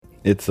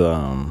It's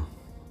kind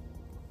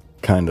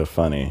of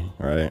funny,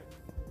 right?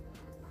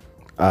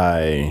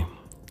 I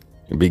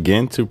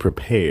begin to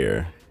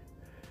prepare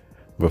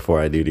before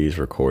I do these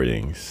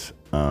recordings,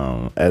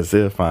 as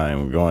if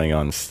I'm going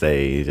on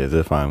stage, as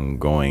if I'm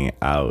going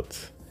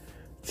out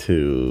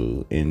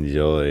to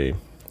enjoy,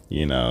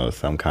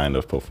 some kind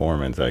of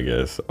performance, I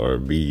guess, or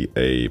be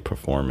a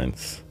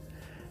performance.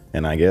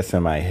 And I guess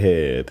in my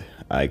head,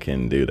 I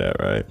can do that,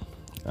 right?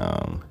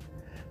 Um,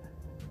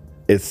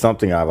 it's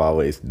something I've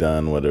always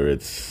done, whether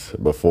it's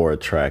before a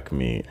track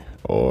meet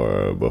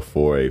or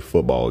before a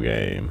football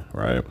game,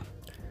 right?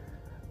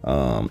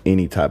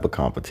 Any type of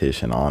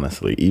competition,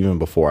 honestly, even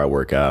before I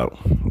work out,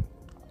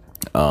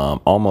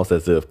 almost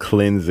as if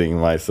cleansing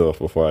myself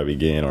before I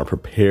begin or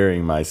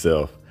preparing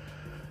myself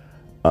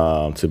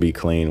to be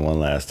clean one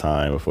last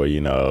time before,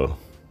 go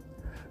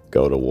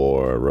to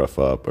war or rough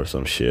up or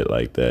some shit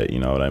like that. You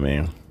know what I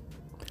mean?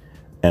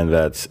 And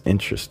that's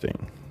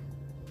interesting.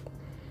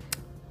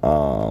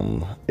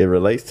 It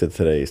relates to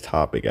today's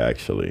topic,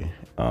 actually,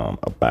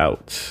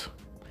 about,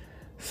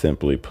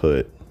 simply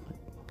put,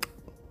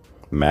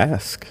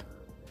 mask.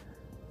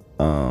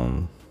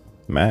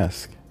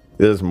 Mask.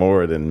 There's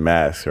more than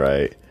mask,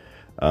 right?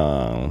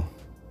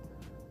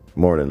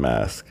 More than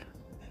mask.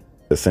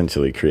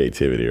 Essentially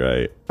creativity,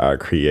 right? Our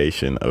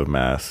creation of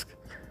mask.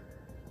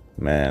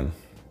 Man,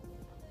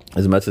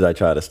 as much as I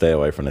try to stay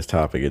away from this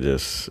topic, it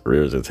just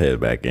rears its head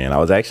back in. I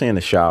was actually in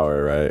the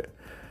shower, right?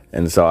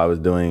 And so I was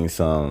doing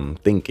some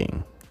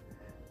thinking.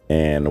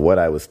 And what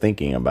I was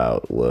thinking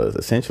about was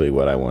essentially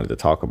what I wanted to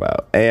talk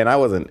about. And I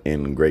wasn't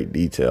in great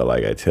detail,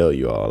 like I tell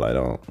you all. I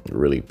don't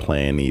really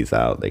plan these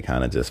out. They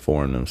kind of just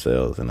form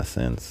themselves in a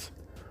sense.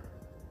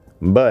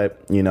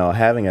 But,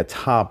 having a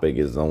topic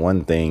is the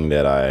one thing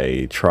that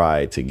I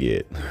try to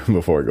get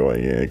before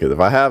going in. Because if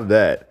I have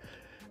that,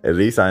 at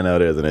least I know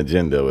there's an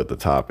agenda with the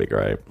topic,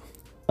 right?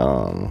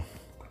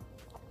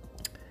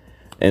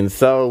 And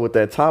so with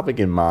that topic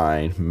in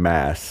mind,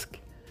 mask,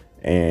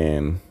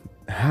 and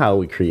how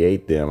we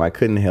create them, I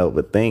couldn't help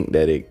but think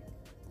that it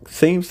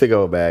seems to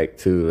go back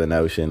to the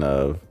notion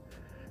of,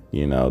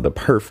 the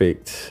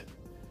perfect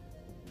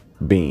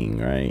being,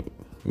 right?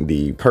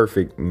 The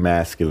perfect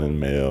masculine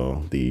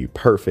male, the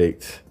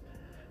perfect,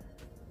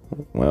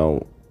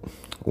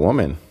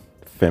 woman,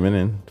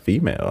 feminine,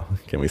 female.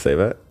 Can we say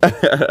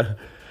that?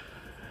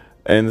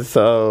 And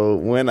so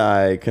when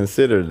I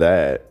consider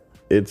that,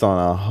 it's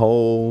on a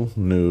whole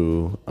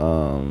new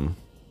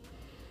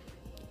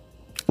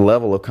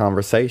level of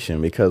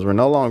conversation, because we're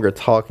no longer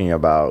talking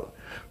about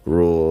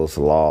rules,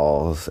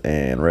 laws,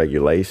 and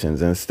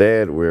regulations.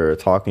 Instead, we're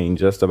talking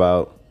just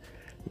about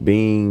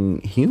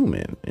being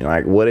human,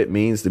 like what it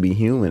means to be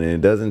human. And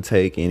it doesn't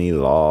take any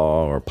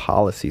law or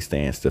policy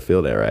stance to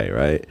feel that,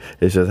 right?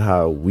 It's just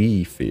how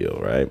we feel,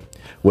 right?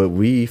 What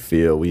we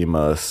feel we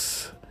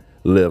must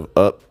live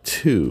up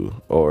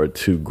to, or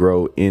to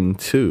grow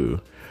into,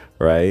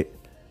 right?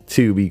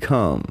 To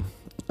become,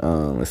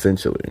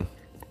 essentially.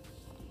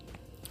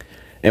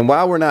 And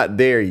while we're not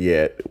there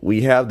yet,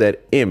 we have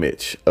that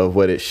image of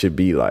what it should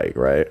be like,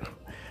 right?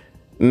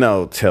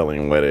 No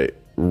telling what it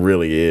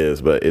really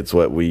is, but it's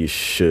what we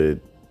should,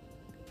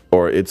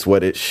 or it's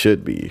what it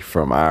should be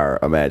from our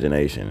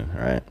imagination,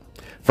 right?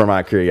 From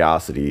our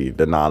curiosity,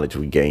 the knowledge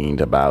we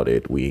gained about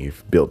it,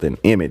 we've built an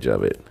image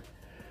of it.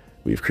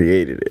 We've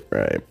created it,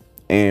 right?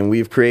 And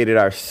we've created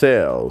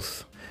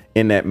ourselves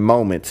in that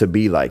moment to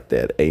be like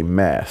that, a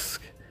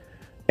mask.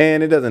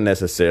 And it doesn't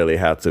necessarily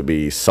have to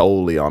be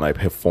solely on a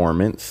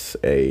performance.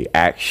 A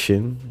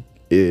action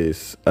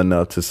is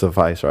enough to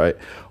suffice, right?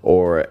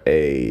 Or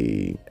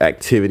a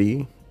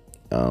activity,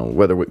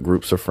 whether with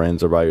groups of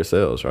friends or by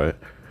yourselves, right?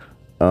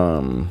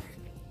 And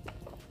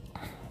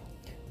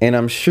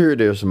I'm sure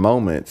there's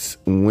moments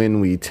when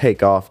we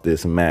take off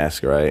this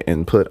mask, right,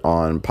 and put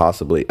on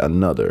possibly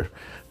another,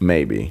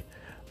 maybe,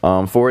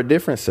 for a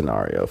different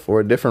scenario, for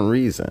a different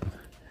reason.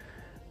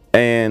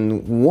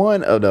 And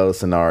one of those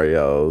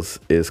scenarios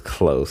is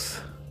close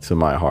to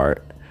my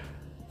heart.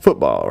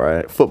 Football,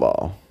 right?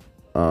 Football.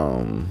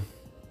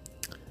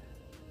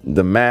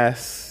 The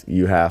mask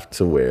you have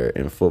to wear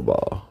in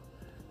football,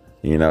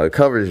 it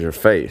covers your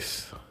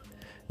face.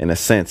 In a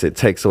sense, it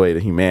takes away the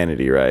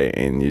humanity, right?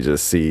 And you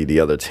just see the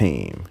other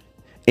team.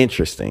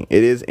 Interesting.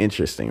 It is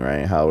interesting,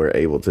 right? How we're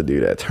able to do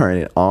that. Turn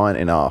it on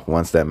and off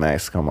once that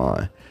mask come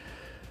on.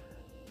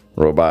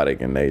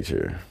 Robotic in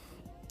nature,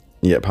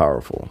 yet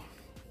powerful.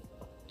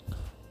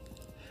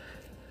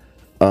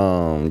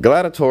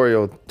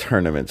 Gladiatorial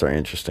tournaments are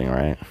interesting,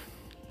 right?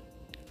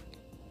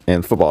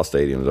 And football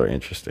stadiums are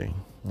interesting,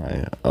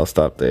 right? I'll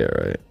stop there,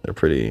 right? They're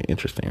pretty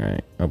interesting,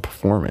 right? A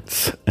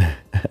performance.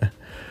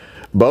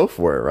 Both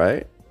were,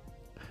 right?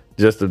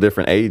 Just of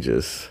different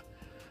ages.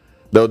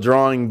 Though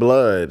drawing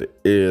blood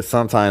is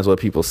sometimes what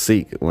people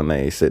seek when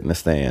they sit in the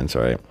stands,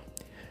 right?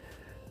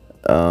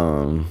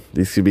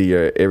 These could be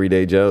your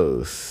everyday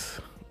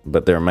Joes,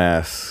 but their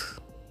masks,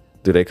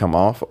 do they come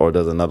off, or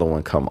does another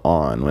one come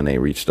on when they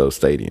reach those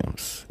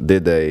stadiums?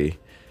 Did they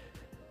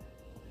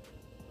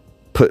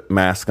put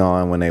mask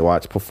on when they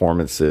watch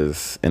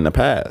performances in the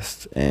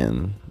past?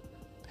 And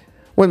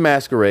When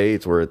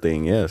masquerades were a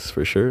thing, yes,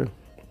 for sure.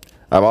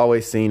 I've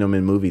always seen them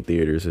in movie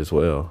theaters as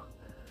well.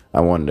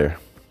 I wonder.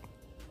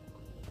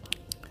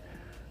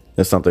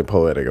 There's something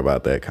poetic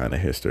about that kind of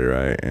history,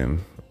 right?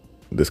 And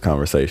this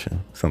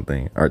conversation,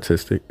 something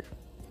artistic,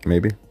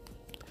 maybe.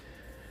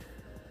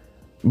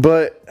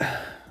 But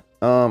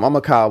I'm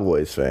a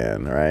Cowboys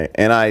fan, right?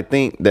 And I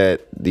think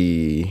that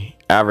the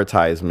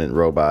advertisement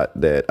robot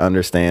that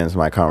understands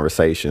my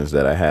conversations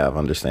that I have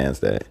understands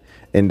that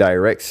and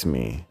directs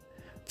me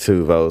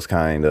to those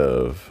kind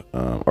of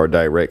or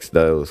directs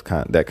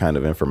that kind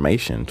of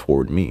information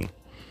toward me.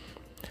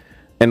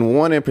 And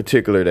one in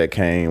particular that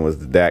came was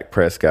Dak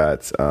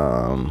Prescott's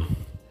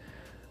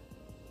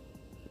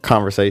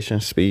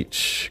conversation,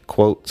 speech,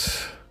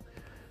 quotes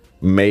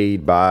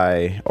made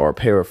by or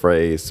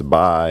paraphrased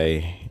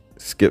by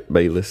Skip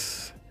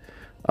Bayless.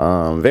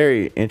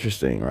 Very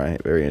interesting, right?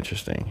 Very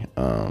interesting.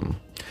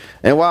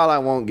 And while I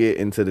won't get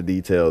into the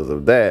details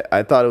of that,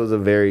 I thought it was a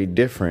very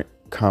different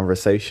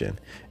conversation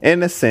in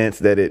the sense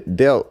that it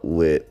dealt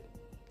with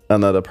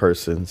another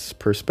person's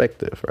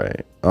perspective,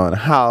 right? On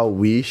how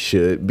we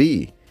should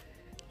be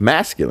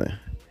masculine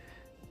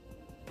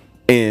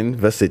in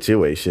the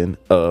situation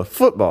of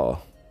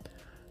football,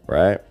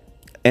 right?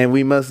 And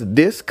we must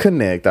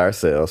disconnect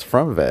ourselves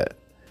from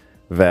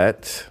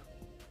that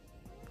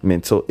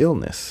mental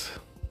illness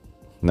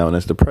known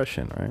as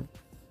depression, right?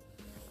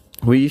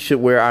 We should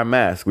wear our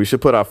mask. We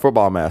should put our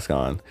football mask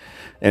on.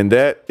 And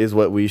that is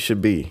what we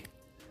should be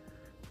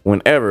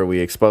whenever we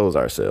expose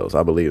ourselves.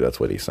 I believe that's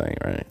what he's saying,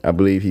 right? I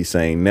believe he's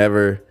saying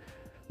never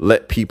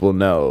let people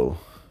know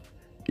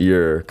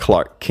you're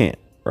Clark Kent,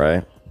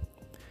 right?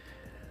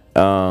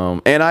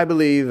 And I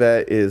believe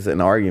that is an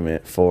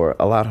argument for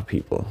a lot of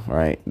people,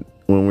 right?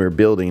 When we're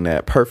building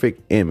that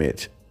perfect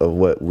image of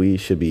what we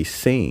should be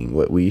seeing,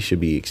 what we should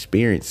be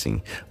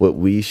experiencing, what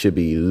we should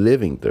be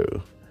living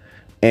through.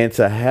 And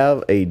to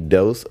have a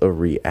dose of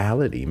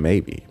reality,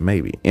 maybe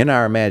in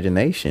our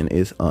imagination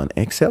is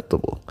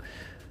unacceptable.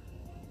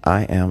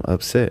 I am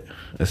upset,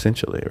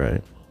 essentially,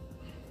 right?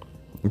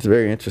 It's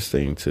very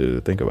interesting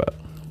to think about.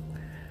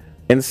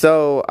 And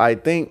so I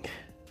think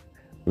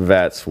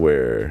that's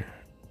where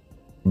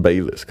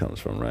Bayless comes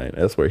from, right?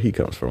 That's where he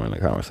comes from in the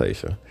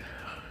conversation.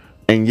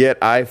 And yet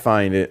I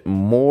find it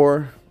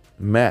more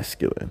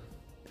masculine,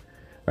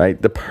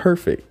 right? The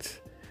perfect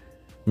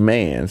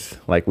man's,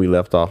 like we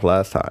left off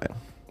last time,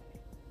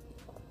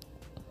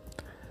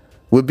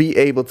 would be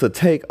able to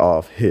take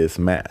off his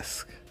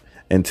mask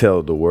and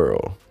tell the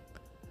world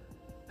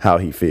how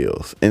he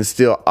feels and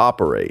still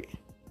operate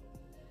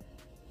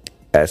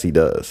as he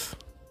does.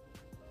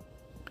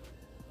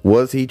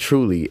 Was he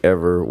truly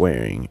ever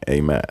wearing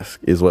a mask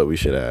is what we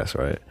should ask,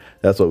 right?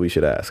 That's what we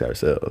should ask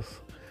ourselves.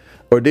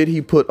 Or did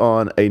he put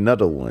on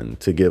another one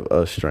to give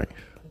us strength?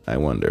 I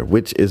wonder,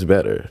 which is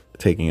better,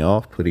 taking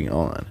off, putting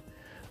on?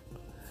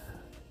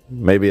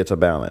 Maybe it's a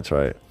balance,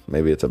 right?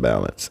 Maybe it's a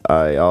balance.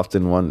 I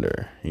often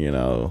wonder,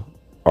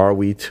 are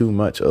we too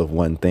much of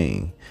one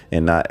thing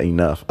and not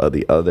enough of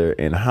the other?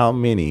 And how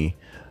many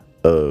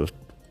of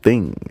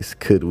things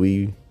could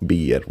we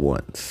be at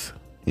once?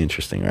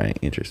 Interesting, right?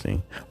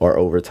 Interesting. Or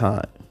over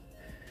time.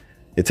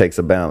 It takes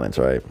a balance,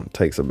 right? It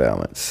takes a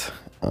balance.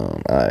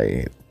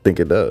 I think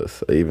it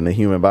does. Even the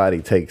human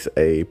body takes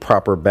a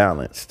proper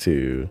balance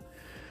to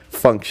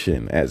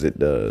function as it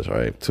does,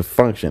 right? To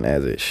function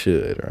as it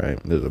should,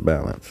 right? There's a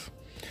balance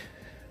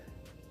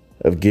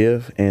of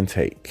give and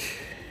take,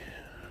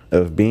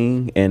 of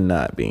being and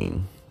not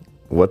being.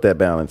 What that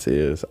balance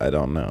is, I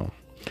don't know.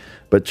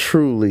 But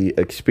truly,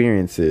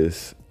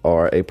 experiences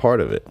are a part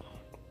of it.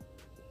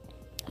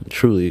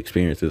 Truly,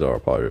 experiences are a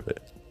part of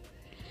it.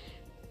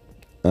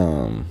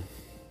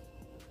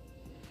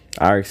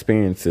 Our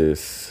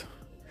experiences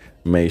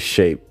may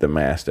shape the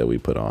mask that we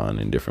put on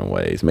in different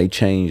ways, may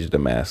change the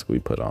mask we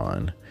put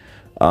on.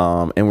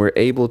 And we're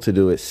able to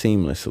do it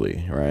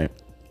seamlessly, right?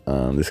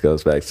 This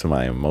goes back to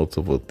my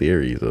multiple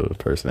theories of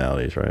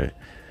personalities, right?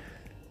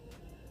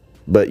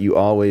 But you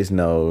always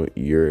know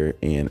you're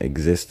in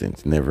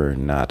existence, never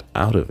not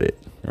out of it,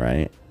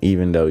 right?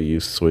 Even though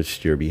you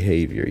switched your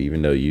behavior,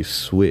 even though you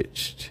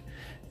switched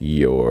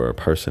your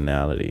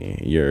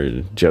personality,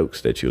 your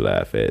jokes that you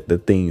laugh at, the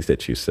things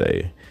that you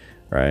say,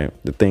 right?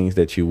 The things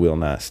that you will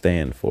not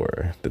stand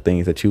for, the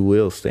things that you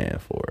will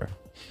stand for.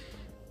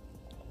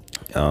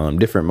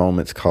 Different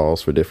moments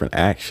calls for different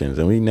actions,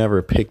 and we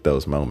never pick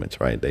those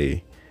moments, right?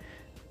 They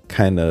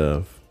kind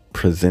of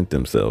present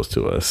themselves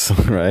to us,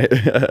 right?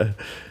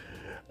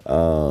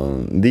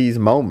 These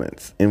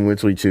moments in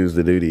which we choose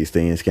to do these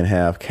things can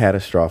have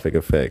catastrophic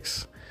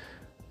effects,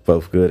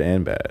 both good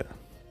and bad,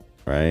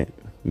 right?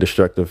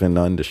 Destructive and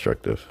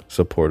undestructive,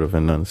 supportive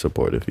and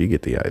unsupportive. You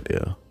get the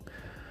idea.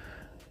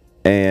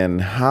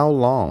 And how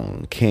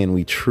long can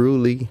we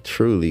truly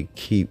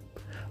keep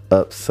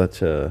up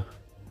such a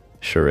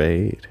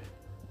charade,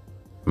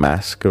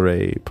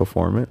 masquerade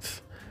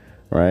performance,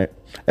 right?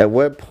 At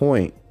what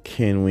point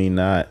can we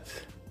not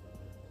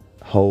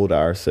hold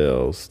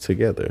ourselves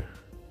together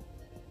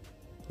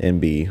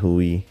and be who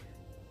we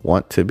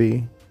want to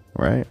be,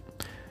 right?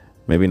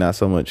 Maybe not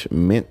so much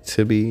meant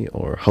to be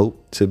or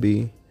hope to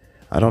be.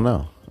 I don't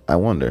know. I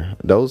wonder.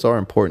 Those are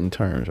important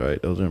terms,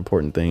 right? Those are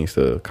important things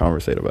to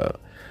conversate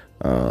about.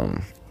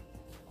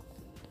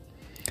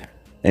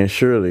 And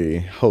surely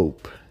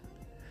hope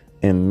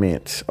and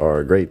meant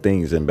are great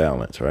things in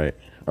balance, right?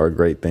 Are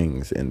great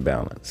things in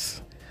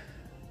balance.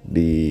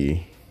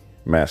 The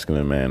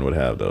masculine man would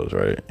have those,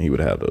 right? He would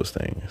have those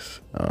things,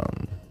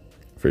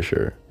 for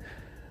sure.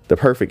 The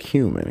perfect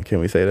human. Can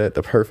we say that?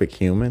 The perfect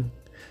human?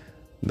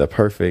 The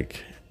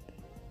perfect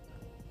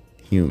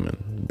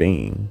human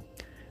being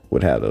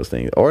would have those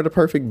things. Or the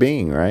perfect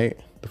being, right?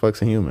 The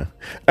fuck's a human?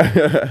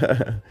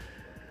 The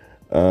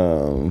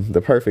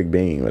perfect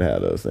being would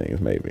have those things,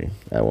 maybe.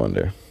 I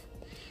wonder.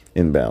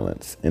 In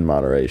balance, in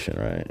moderation,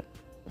 right?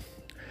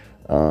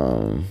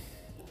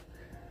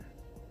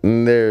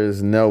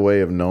 There's no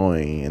way of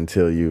knowing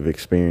until you've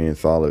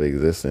experienced all of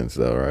existence,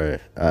 though, right?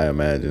 I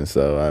imagine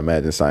so. I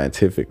imagine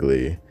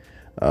scientifically,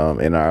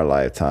 in our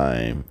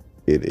lifetime,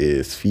 it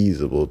is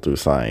feasible through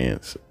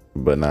science,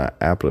 but not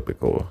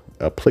applicable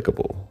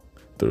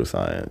through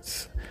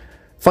science.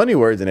 Funny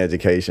words in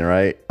education,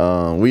 right?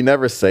 We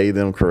never say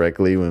them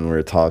correctly when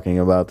we're talking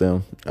about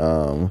them.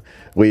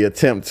 We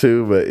attempt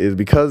to, but it's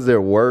because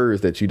they're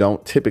words that you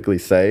don't typically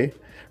say,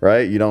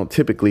 right? You don't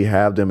typically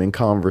have them in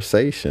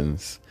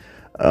conversations.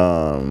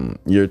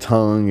 Your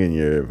tongue and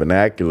your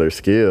vernacular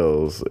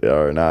skills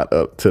are not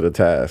up to the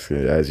task.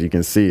 As you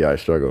can see, I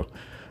struggle.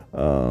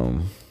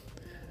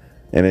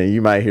 And then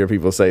you might hear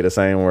people say the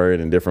same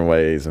word in different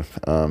ways.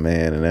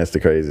 Man, and that's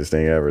the craziest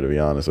thing ever, to be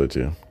honest with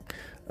you.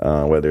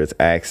 Whether it's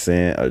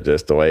accent or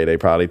just the way they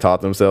probably taught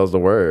themselves the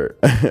word.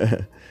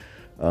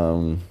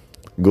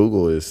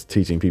 Google is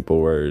teaching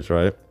people words,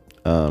 right?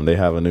 They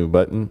have a new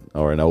button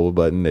or an old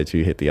button that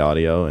you hit the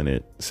audio and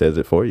it says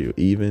it for you,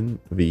 even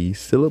the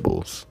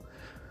syllables.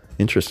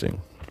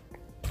 Interesting.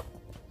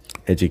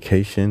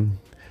 Education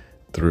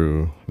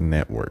through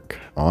network,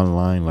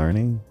 online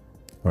learning,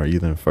 or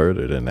even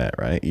further than that,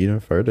 right? Even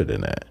further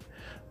than that.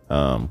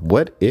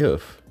 What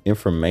if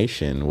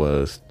information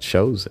was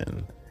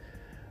chosen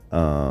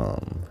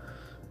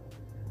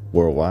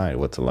worldwide,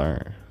 what to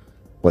learn,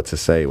 what to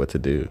say, what to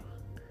do?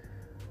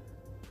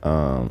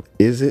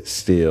 Is it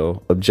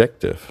still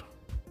objective?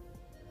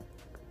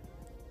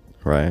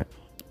 Right?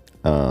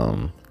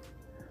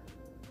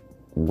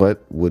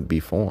 What would be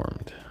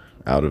formed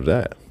out of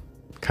that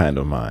kind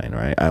of mind,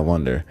 right? I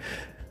wonder.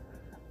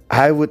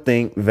 I would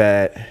think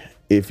that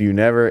if you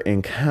never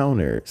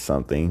encountered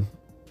something,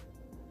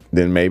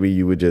 then maybe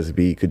you would just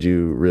be, could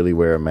you really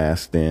wear a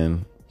mask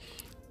then?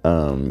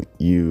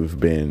 You've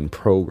been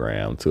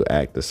programmed to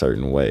act a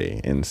certain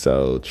way. And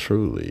so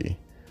truly,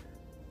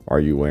 are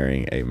you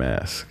wearing a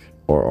mask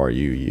or are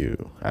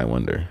you? I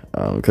wonder.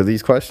 Because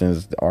these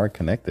questions are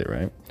connected,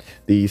 right?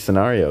 These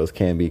scenarios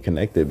can be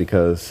connected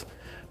because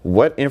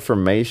what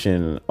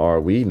information are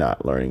we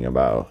not learning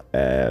about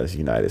as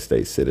United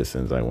States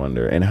citizens, I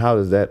wonder? And how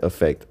does that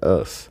affect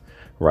us,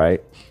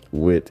 right?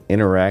 With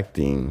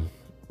interacting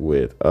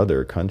with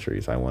other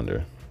countries, I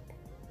wonder.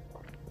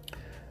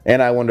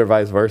 And I wonder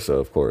vice versa,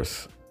 of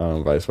course,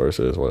 vice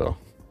versa as well.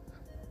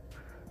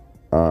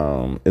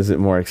 Is it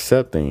more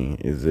accepting?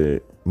 Is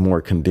it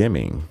more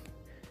condemning?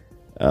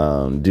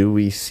 Do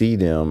we see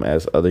them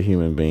as other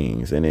human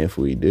beings? And if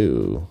we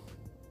do,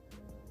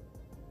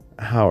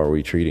 how are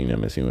we treating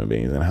them as human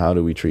beings? And how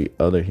do we treat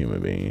other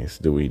human beings?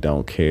 Do we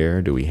don't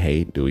care? Do we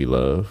hate? Do we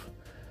love?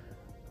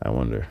 I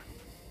wonder.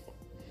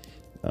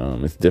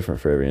 It's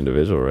different for every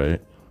individual, right?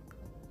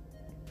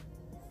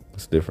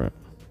 It's different.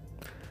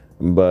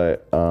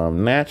 But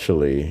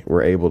naturally,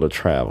 we're able to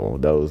travel,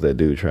 those that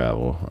do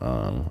travel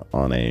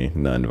on a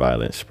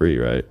nonviolent spree,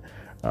 right?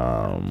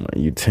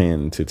 You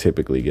tend to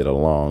typically get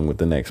along with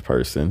the next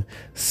person,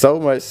 so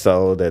much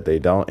so that they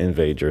don't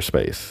invade your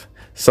space,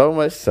 so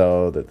much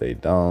so that they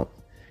don't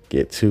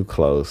get too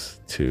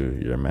close to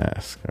your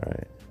mask,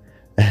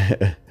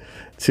 right?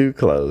 Too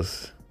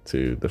close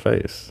to the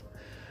face.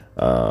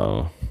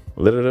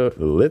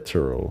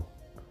 Literal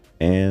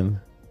and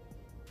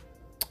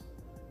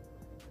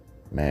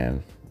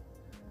man,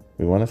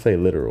 we want to say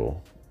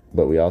literal,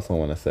 but we also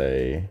want to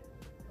say,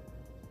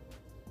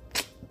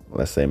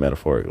 let's say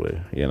metaphorically,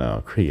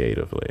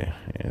 creatively,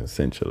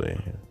 essentially,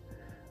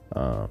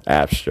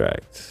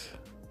 abstract.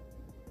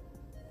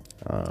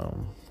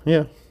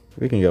 Yeah,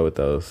 we can go with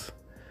those.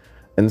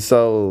 And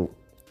so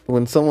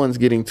when someone's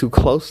getting too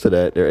close to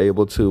that, they're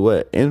able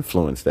to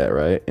influence that,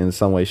 right? In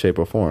some way, shape,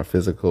 or form,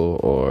 physical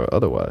or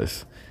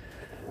otherwise.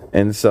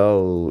 And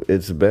so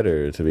it's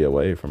better to be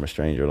away from a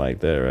stranger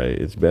like that, right?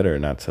 It's better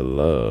not to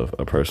love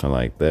a person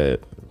like that,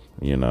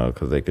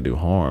 because they could do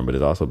harm. But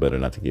it's also better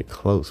not to get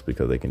close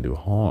because they can do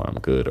harm,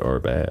 good or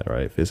bad,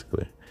 right?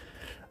 Physically.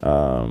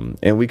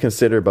 And we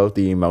consider both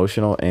the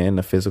emotional and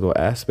the physical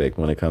aspect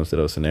when it comes to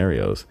those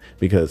scenarios,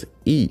 because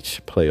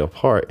each play a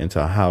part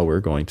into how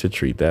we're going to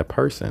treat that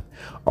person.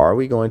 Are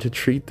we going to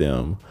treat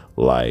them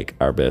like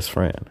our best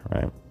friend,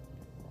 right?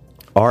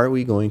 Are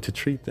we going to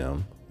treat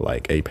them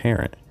like a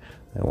parent?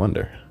 I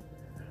wonder,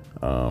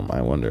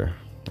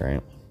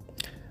 right?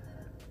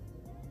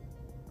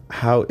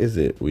 how is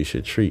it we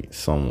should treat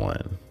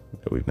someone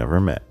that we've never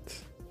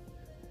met,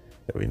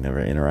 that we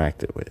never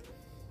interacted with,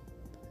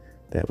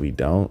 that we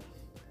don't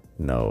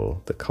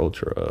know the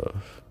culture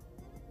of,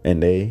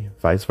 and they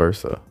vice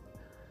versa?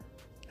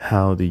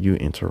 How do you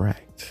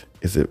interact?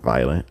 Is it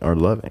violent or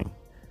loving?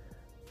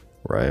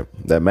 Right?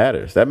 That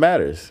matters. That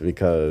matters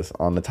because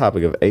on the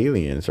topic of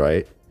aliens,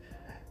 right?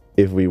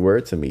 If we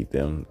were to meet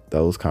them,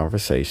 those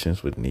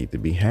conversations would need to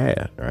be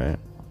had, right?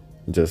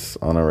 Just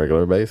on a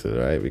regular basis,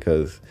 right?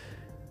 Because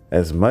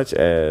as much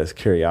as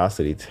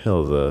curiosity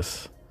tells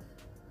us,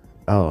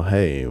 oh,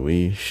 hey,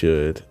 we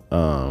should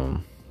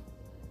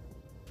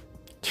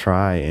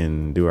try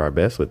and do our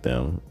best with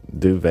them,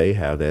 do they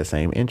have that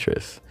same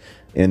interest?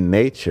 In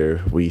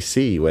nature, we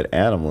see what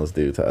animals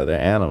do to other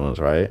animals,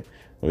 right?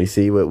 We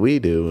see what we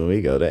do when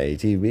we go to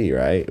HEB,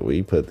 right?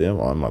 We put them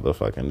on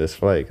motherfucking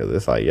display because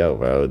it's like, yo,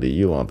 bro, do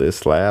you want this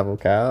slab of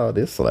cow or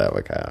this slab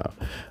of cow?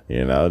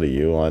 You know, do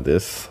you want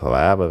this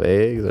slab of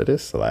eggs or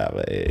this slab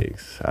of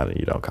eggs?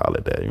 You don't call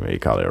it that. You may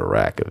call it a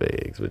rack of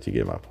eggs, but you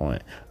get my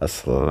point. A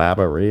slab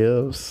of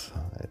ribs,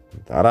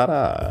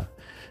 da-da-da.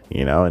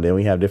 You know, and then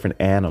we have different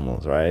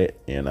animals, right?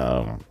 You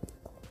know,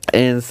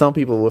 and some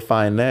people will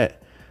find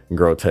that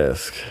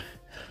grotesque.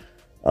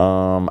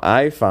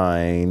 I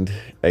find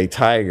a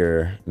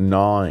tiger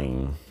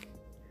gnawing,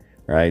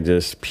 right?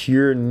 Just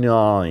pure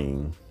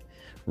gnawing,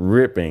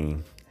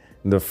 ripping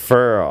the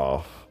fur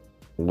off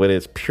with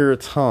its pure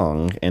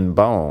tongue and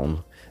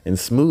bone and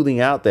smoothing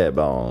out that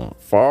bone.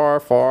 Far,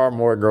 far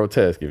more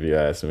grotesque, if you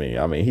ask me.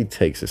 I mean, he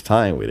takes his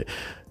time with it.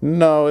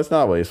 No, it's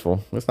not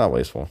wasteful. It's not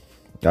wasteful.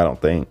 I don't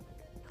think.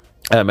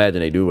 I imagine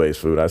they do waste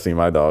food. I see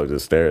my dog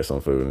just stare at some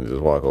food and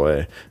just walk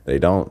away. They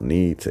don't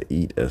need to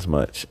eat as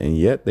much. And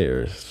yet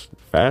they're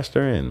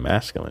faster and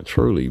masculine,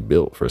 truly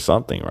built for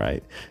something,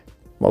 right?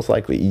 Most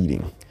likely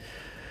eating.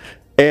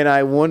 And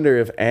I wonder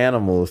if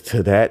animals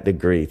to that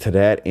degree, to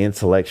that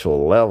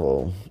intellectual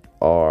level,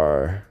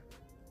 are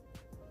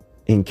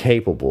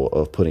incapable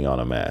of putting on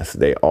a mask.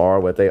 They are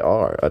what they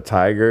are. A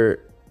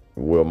tiger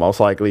will most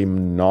likely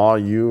gnaw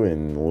you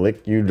and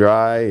lick you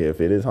dry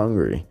if it is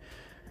hungry,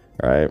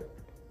 right?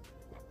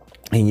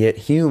 And yet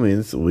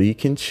humans, we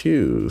can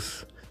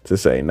choose to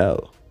say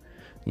no.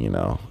 You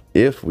know,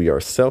 if we are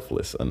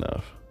selfless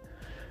enough,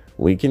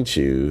 we can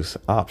choose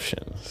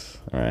options,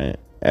 right?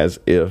 As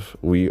if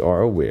we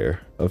are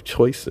aware of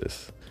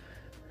choices,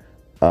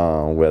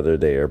 whether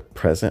they are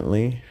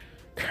presently,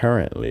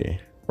 currently,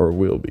 or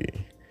will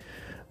be.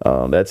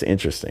 That's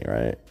interesting,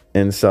 right?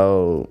 And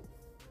so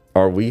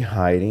are we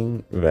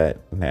hiding that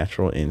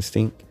natural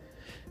instinct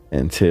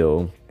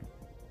until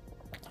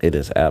it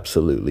is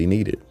absolutely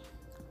needed?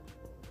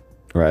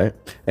 Right.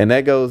 And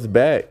that goes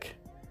back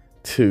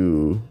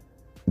to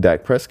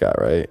Dak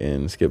Prescott, right?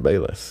 And Skip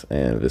Bayless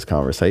and this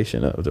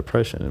conversation of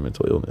depression and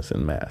mental illness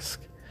and mask,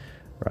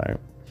 right?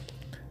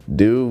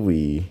 Do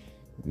we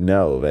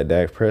know that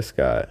Dak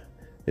Prescott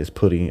is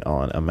putting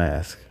on a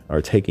mask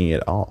or taking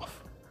it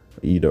off,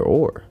 either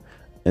or,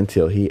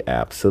 until he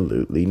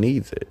absolutely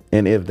needs it?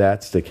 And if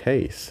that's the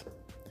case,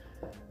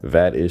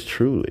 that is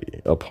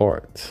truly a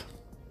part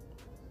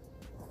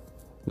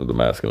of the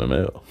masculine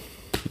male,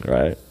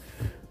 right?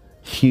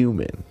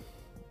 Human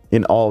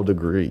in all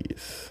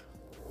degrees,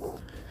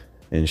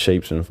 in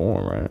shapes and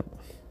form, right?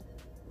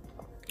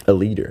 A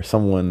leader,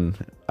 someone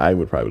I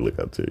would probably look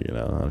up to, you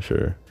know. I'm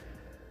sure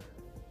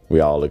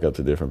we all look up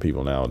to different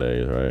people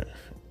nowadays, right?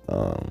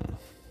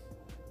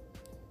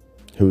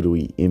 Who do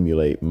we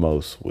emulate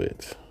most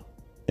with,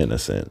 in a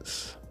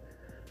sense?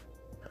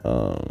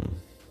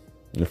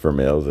 For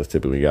males, that's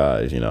typically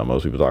guys. You know,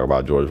 most people talk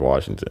about George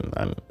Washington.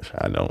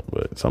 I don't,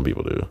 but some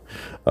people do.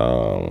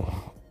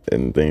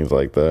 And things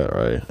like that,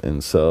 right?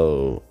 And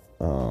so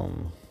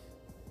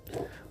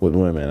with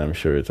women, I'm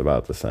sure it's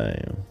about the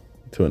same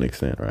to an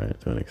extent, right?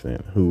 To an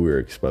extent, who we're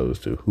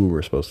exposed to, who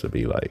we're supposed to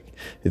be like.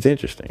 It's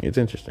interesting. It's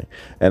interesting.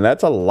 And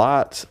that's a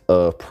lot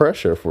of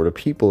pressure for the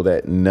people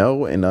that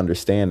know and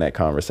understand that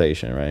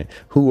conversation, right?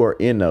 Who are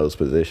in those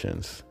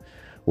positions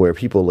where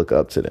people look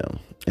up to them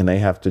and they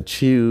have to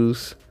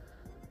choose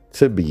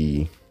to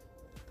be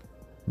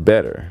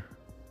better,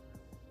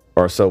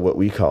 or so what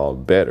we call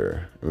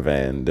better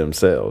than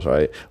themselves,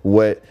 right?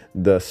 What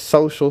the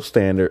social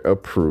standard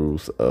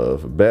approves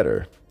of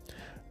better.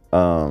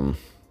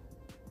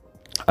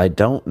 I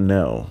don't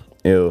know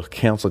if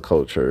cancel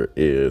culture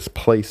is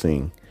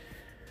placing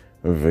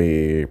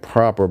the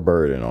proper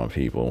burden on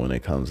people when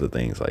it comes to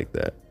things like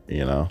that,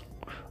 you know?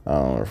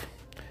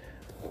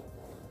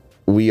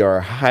 We are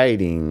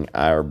hiding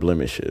our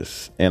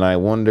blemishes, and I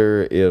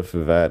wonder if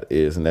that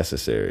is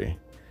necessary.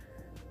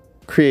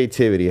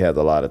 Creativity has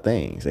a lot of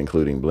things,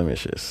 including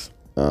blemishes.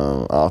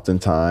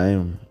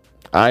 Oftentimes,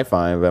 I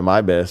find that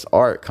my best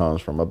art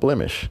comes from a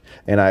blemish.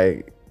 And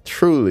I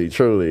truly,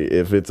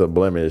 if it's a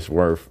blemish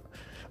worth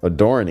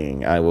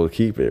adorning, I will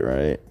keep it,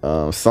 right?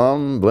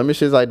 Some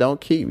blemishes I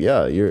don't keep.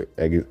 Yeah, you're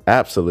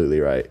absolutely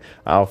right.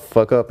 I'll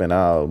fuck up and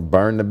I'll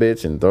burn the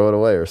bitch and throw it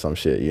away or some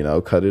shit, you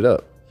know, cut it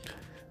up.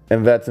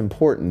 And that's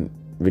important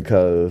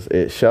because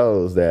it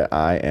shows that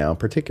I am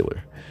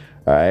particular,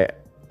 all right?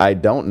 I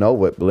don't know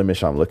what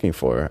blemish I'm looking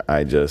for.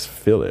 I just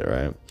feel it,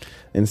 right?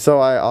 And so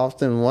I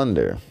often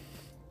wonder,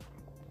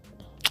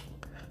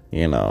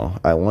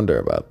 I wonder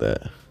about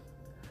that.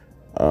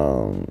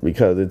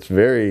 Because it's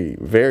very,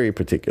 very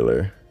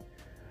particular.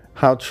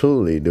 How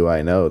truly do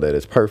I know that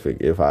it's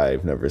perfect if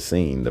I've never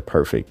seen the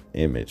perfect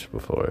image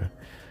before?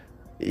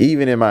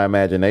 Even in my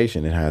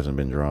imagination, it hasn't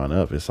been drawn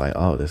up. It's like,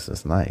 oh, this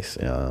is nice.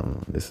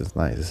 This is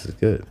nice. This is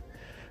good.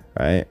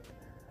 Right?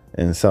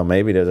 And so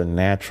maybe there's a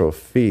natural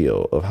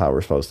feel of how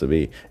we're supposed to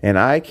be. And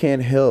I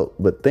can't help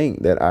but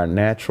think that our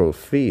natural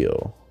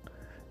feel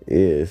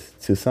is,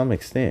 to some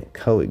extent,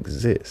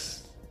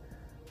 coexist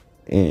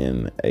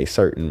in a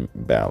certain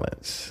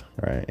balance,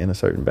 right? In a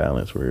certain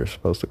balance where you're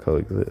supposed to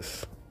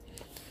coexist.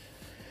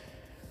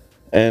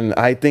 And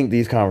I think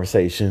these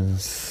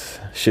conversations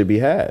should be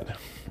had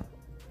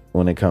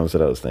when it comes to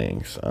those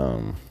things.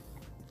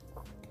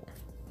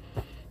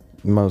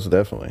 Most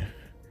definitely.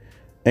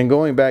 And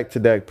going back to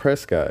Dak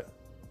Prescott,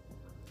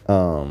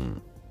 the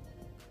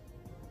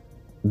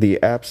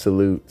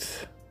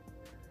absolute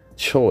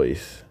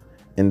choice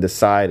in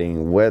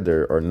deciding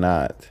whether or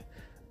not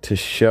to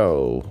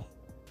show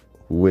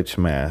which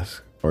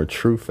mask or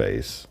true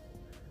face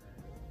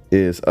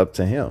is up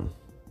to him,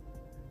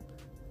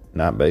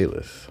 not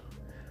Bayless.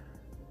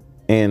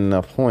 In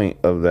the point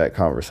of that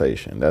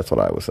conversation, that's what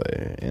I would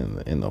say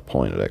in the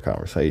point of that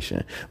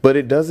conversation. But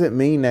it doesn't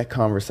mean that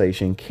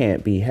conversation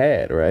can't be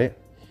had, right?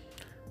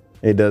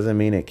 It doesn't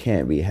mean it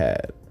can't be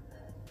had.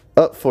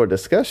 Up for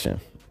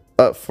discussion,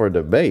 up for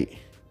debate.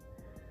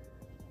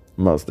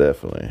 Most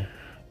definitely,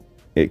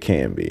 it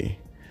can be.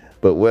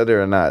 But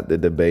whether or not the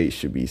debate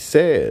should be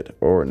said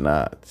or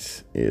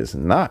not is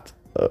not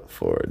up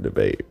for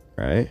debate,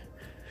 right?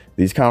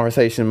 These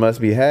conversations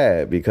must be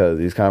had because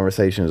these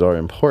conversations are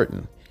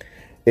important.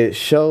 It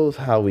shows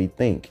how we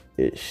think.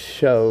 It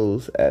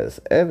shows as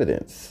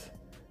evidence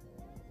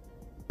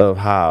of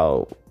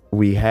how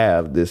we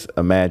have this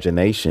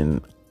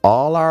imagination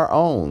all our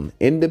own,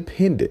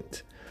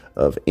 independent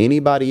of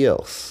anybody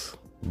else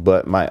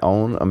but my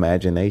own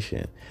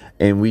imagination.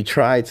 And we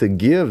try to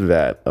give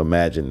that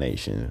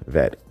imagination,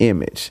 that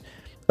image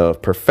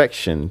of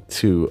perfection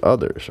to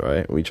others,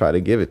 right? We try to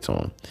give it to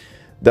them,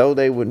 though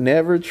they would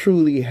never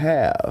truly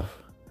have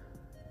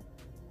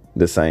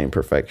the same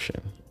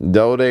perfection,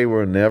 though they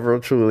will never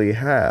truly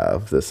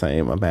have the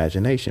same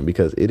imagination,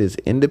 because it is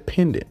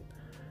independent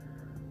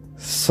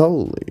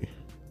solely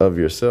of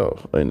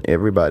yourself and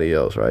everybody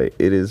else, right?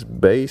 It is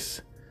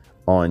based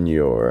on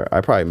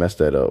I probably messed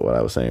that up, what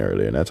I was saying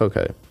earlier, and that's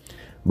okay.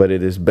 But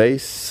it is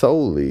based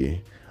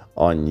solely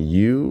on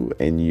you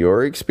and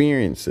your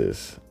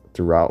experiences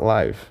throughout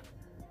life,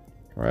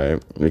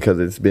 right? Because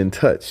it's been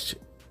touched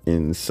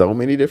in so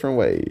many different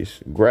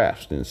ways,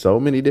 grasped in so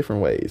many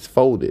different ways,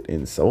 folded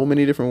in so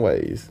many different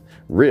ways,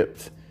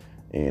 ripped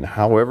in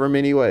however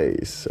many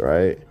ways,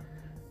 right?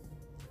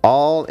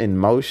 All in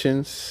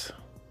motions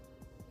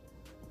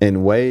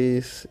in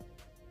ways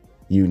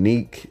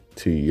unique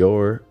to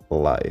your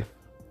life.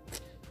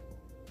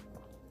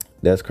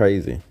 That's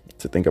crazy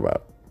to think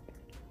about.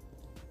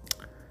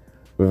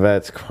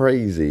 That's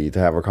crazy to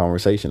have a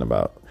conversation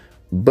about.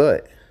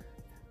 But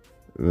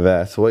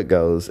that's what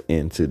goes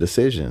into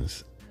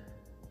decisions.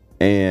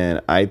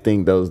 And I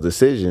think those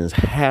decisions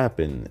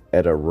happen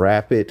at a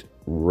rapid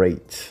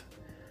rate.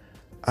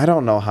 I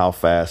don't know how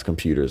fast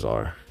computers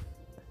are,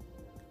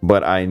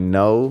 but I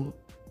know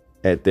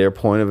at their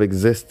point of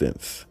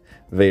existence,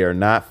 they are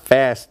not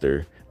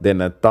faster than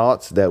the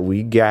thoughts that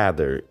we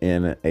gather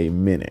in a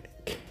minute.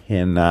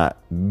 Cannot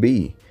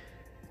be.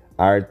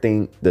 I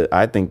think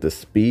the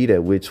speed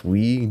at which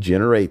we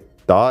generate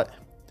thought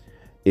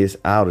is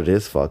out of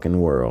this fucking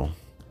world,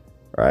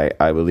 right?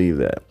 I believe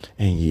that.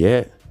 And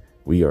yet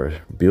we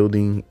are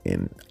building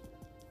an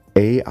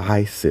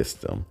AI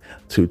system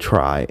to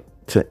try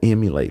to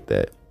emulate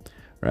that,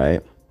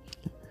 right?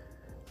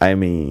 I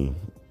mean,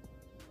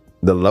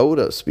 the load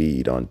up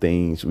speed on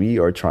things we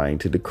are trying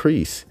to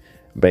decrease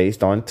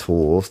based on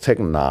tools,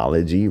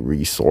 technology,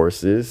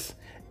 resources,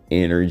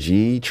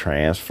 energy,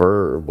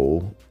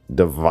 transferable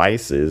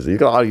devices. You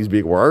got all these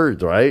big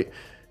words, right?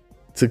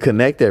 To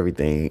connect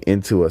everything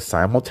into a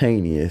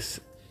simultaneous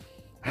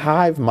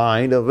hive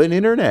mind of an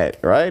internet,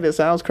 right? It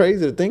sounds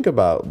crazy to think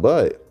about,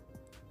 but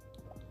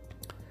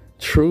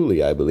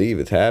truly, I believe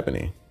it's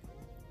happening.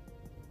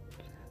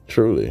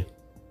 Truly.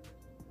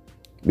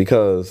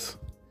 Because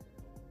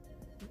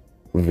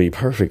the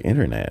perfect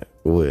internet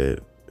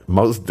would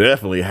most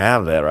definitely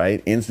have that,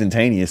 right?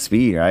 Instantaneous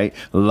speed, right?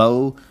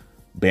 Low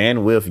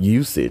bandwidth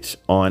usage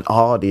on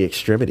all the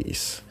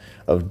extremities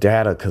of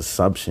data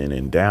consumption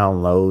and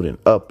download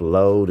and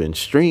upload and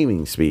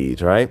streaming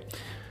speeds, right?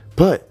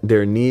 But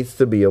there needs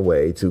to be a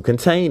way to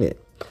contain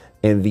it.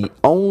 And the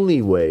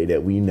only way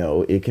that we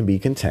know it can be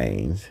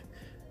contained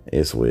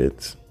is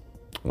with,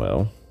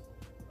 well,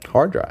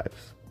 hard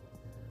drives,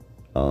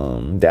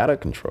 data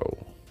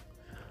control,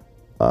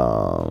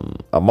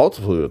 a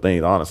multitude of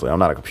things. Honestly, I'm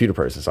not a computer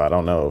person, so I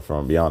don't know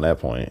from beyond that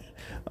point.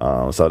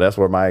 So that's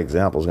where my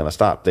example is going to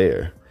stop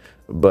there.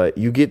 But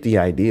you get the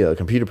idea. A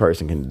computer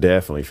person can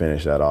definitely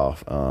finish that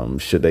off.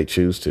 Should they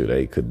choose to,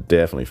 they could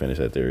definitely finish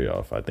that theory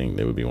off. I think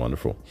that would be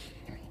wonderful.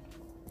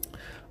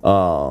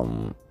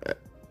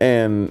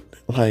 And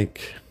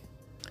like,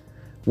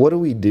 what do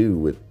we do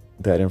with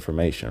that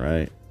information,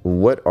 right?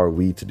 What are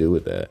we to do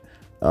with that?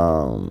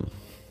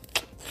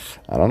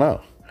 I don't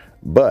know.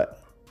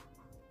 But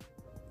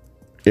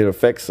it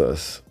affects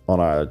us on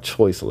our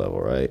choice level,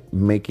 right?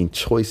 Making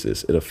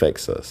choices, it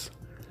affects us.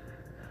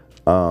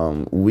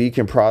 We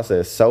can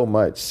process so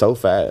much so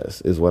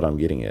fast is what I'm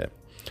getting at,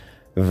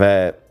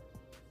 that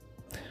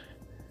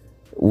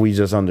we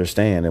just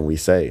understand and we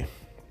say.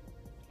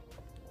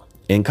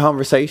 In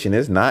conversation,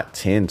 it's not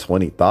 10,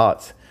 20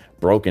 thoughts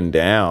broken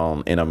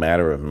down in a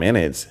matter of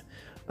minutes.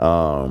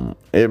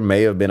 It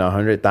may have been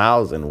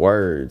 100,000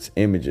 words,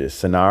 images,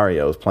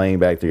 scenarios playing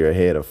back through your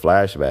head, a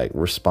flashback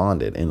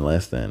responded in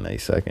less than a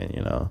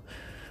second,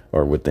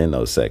 or within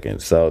those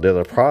seconds. So there's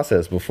a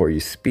process before you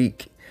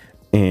speak.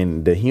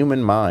 And the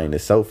human mind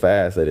is so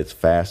fast that it's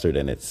faster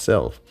than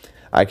itself.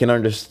 I can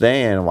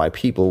understand why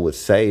people would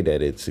say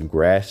that it's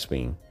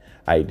grasping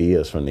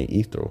ideas from the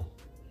ether,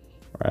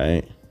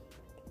 right?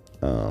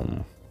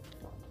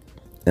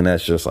 And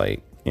that's just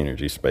like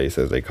energy space,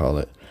 as they call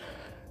it.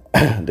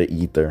 The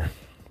ether,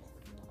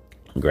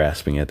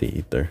 grasping at the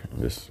ether,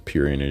 just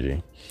pure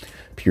energy,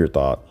 pure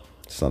thought,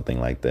 something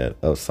like that,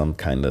 of some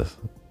kind of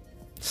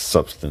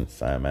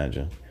substance, I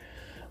imagine.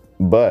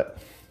 But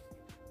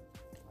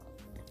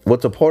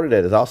what's a part of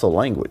that is also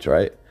language,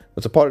 right?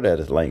 What's a part of that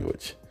is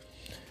language.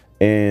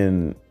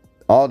 And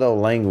although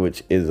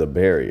language is a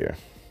barrier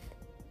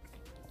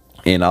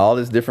in all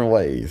its different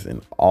ways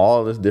and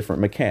all its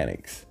different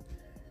mechanics,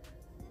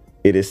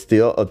 it is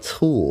still a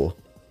tool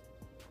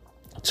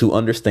to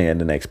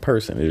understand the next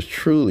person. It is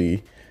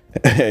truly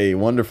a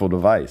wonderful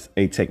device,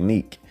 a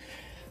technique,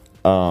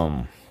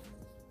 a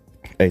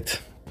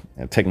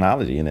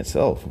technology in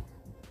itself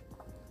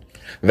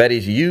that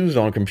is used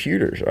on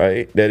computers,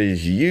 right? That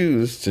is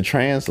used to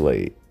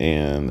translate.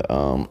 And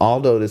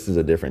although this is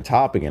a different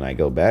topic and I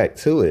go back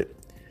to it,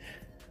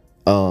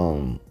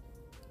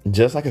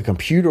 just like a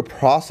computer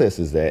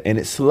processes that and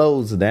it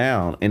slows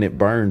down and it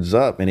burns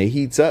up and it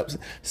heats up,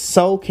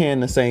 so can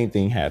the same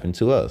thing happen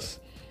to us,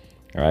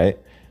 right?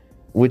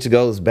 Which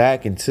goes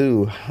back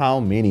into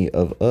how many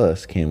of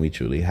us can we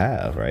truly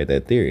have, right?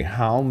 That theory.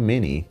 How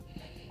many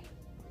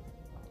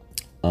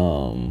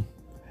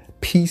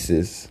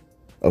pieces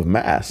of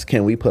mass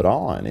can we put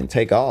on and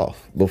take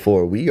off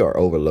before we are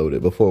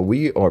overloaded, before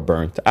we are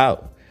burnt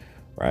out,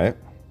 right?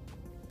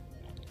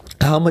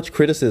 How much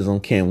criticism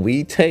can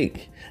we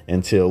take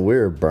until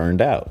we're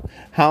burned out?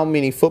 How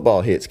many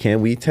football hits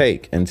can we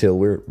take until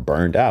we're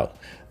burned out?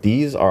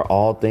 These are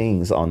all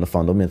things on the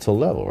fundamental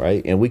level,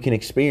 right? And we can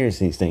experience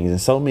these things in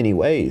so many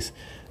ways.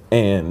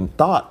 And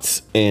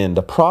thoughts and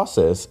the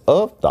process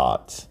of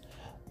thoughts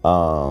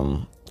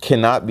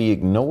cannot be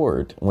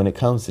ignored when it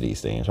comes to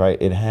these things,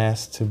 right? It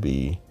has to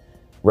be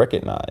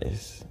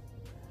recognized.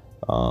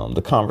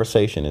 The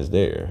conversation is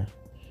there,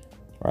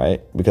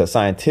 right? Because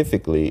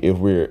scientifically, if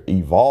we're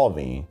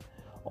evolving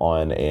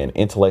on an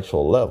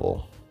intellectual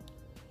level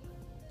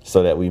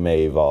so that we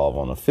may evolve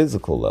on a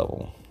physical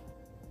level,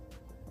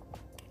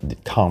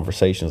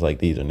 conversations like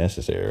these are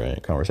necessary,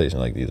 right? Conversations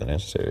like these are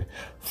necessary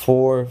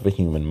for the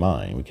human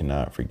mind. We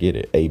cannot forget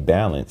it. A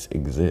balance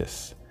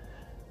exists,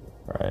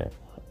 right?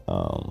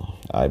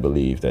 I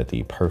believe that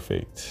the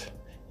perfect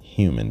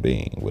human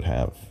being would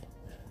have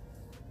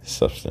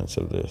substance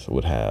of this,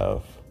 would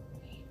have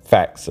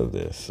facts of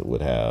this,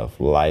 would have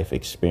life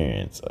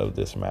experience of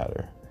this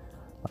matter.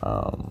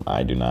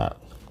 I do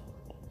not,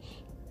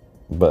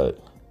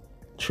 but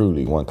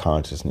truly one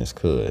consciousness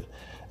could.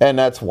 And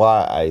that's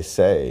why I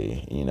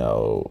say,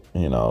 the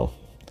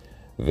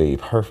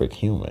perfect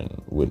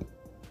human would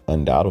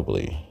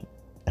undoubtedly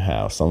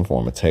have some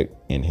form of tech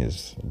in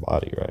his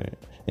body, right?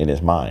 In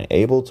his mind,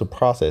 able to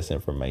process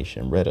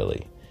information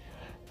readily.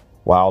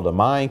 While the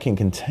mind can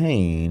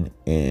contain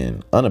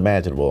an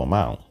unimaginable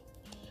amount,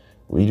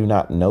 we do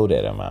not know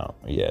that amount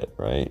yet,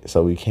 right?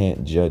 So we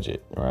can't judge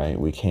it, right?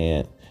 We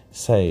can't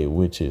say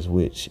which is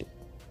which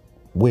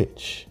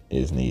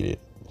is needed.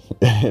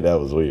 That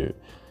was weird.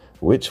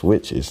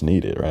 Which is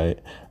needed, right?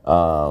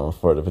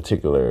 For the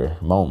particular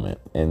moment.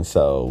 And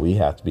so we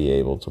have to be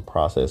able to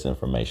process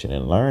information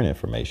and learn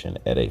information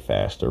at a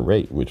faster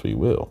rate, which we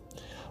will.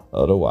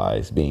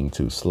 Otherwise, being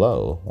too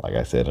slow, like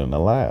I said in the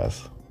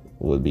last,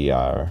 would be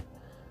our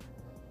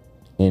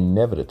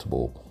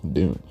inevitable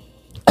doom.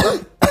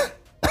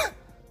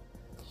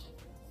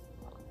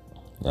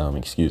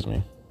 Excuse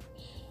me.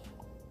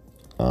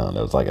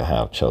 That was like a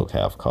half choke,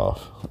 half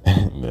cough,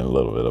 and then a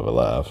little bit of a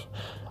laugh,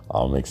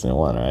 all mixed in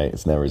one, right?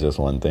 It's never just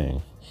one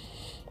thing.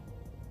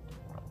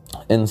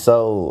 And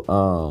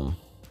so,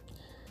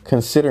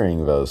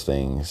 considering those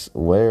things,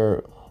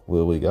 where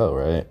will we go,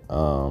 right?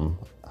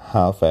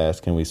 How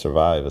fast can we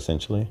survive,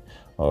 essentially?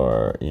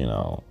 Or,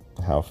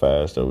 how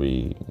fast are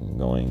we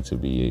going to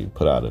be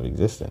put out of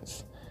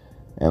existence?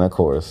 And of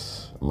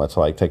course, much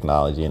like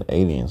technology and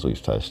aliens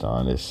we've touched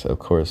on, this, of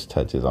course,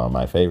 touches on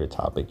my favorite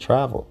topic,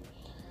 travel.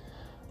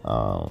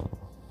 Um,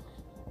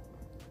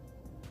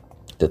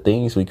 the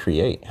things we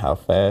create, how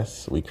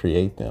fast we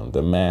create them,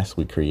 the mass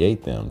we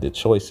create them, the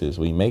choices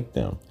we make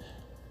them,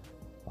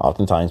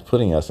 oftentimes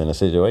putting us in a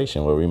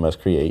situation where we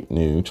must create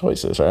new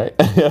choices, right?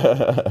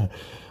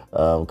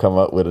 Come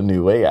up with a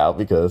new way out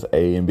because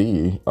A and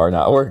B are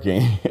not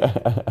working.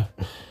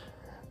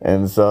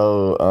 And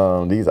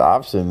so these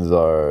options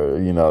are,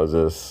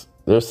 just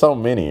there's so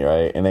many,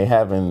 right? And they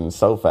happen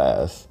so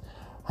fast.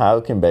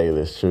 How can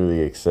Bayless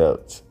truly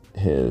accept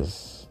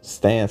his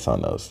stance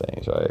on those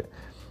things, right?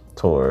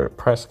 Toward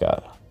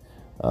Prescott.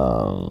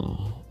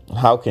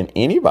 How can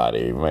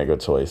anybody make a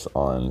choice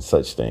on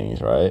such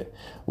things, right?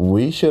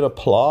 We should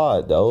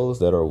applaud those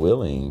that are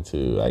willing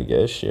to, I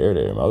guess, share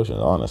their emotions,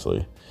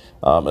 honestly.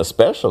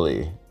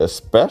 Especially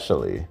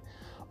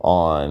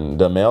on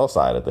the male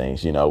side of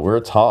things. We're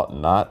taught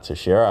not to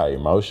share our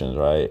emotions,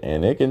 right?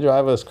 And it can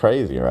drive us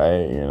crazy,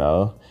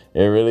 right?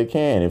 It really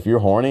can. If you're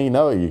horny,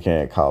 no, you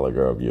can't call a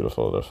girl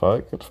beautiful. The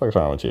fuck? What the fuck's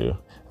wrong with you?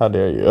 How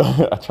dare you?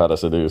 I try to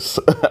seduce,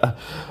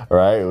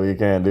 right? We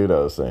can't do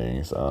those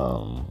things.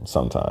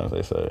 Sometimes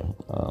they say.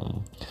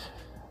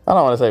 I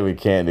don't want to say we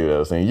can't do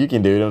those things. You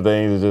can do them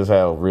things that just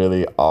have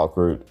really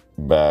awkward,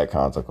 bad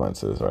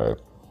consequences, right?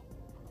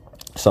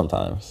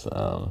 Sometimes.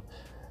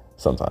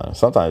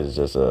 Sometimes it's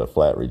just a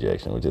flat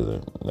rejection,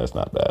 that's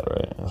not bad,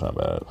 right? That's not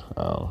bad.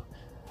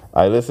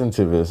 I listened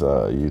to this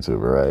YouTuber,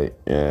 right?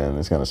 And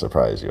it's going to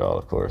surprise you all,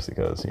 of course,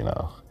 because,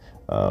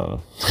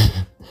 um,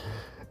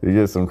 you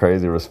get some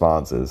crazy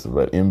responses,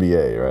 but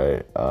NBA,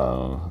 right?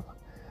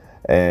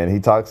 And he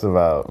talks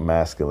about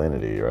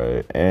masculinity,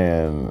 right?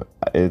 And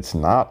it's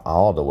not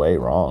all the way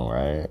wrong,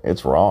 right?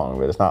 It's wrong,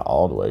 but it's not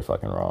all the way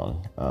fucking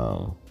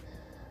wrong.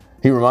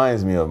 He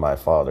reminds me of my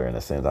father in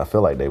a sense. I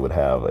feel like they would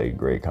have a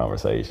great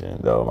conversation,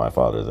 though my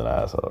father's an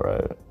asshole,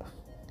 right?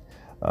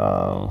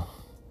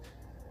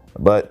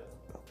 But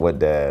what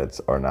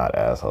dads are not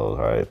assholes,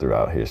 right?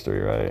 Throughout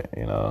history, right?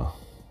 I'm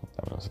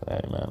just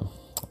saying, hey, man,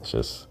 it's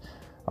just,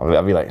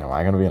 I'll be like, am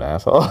I going to be an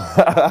asshole?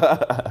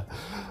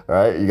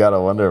 Right? You got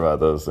to wonder about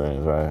those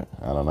things, right?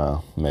 I don't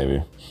know,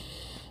 maybe.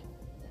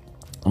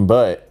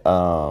 But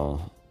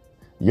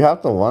you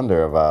have to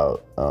wonder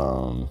about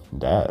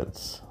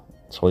dads'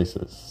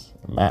 choices,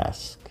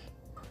 mask,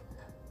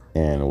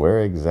 and where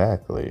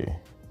exactly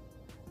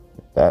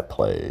that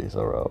plays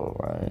a role,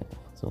 right?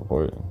 It's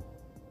important.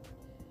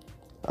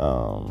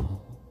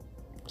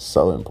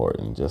 So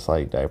important, just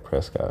like Dak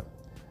Prescott,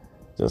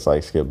 just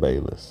like Skip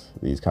Bayless.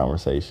 These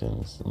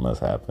conversations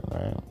must happen,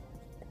 right?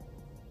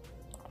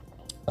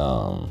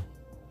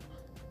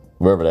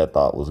 Wherever that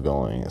thought was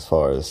going, as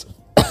far as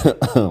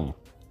the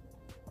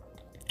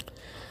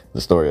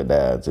story of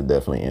dads, it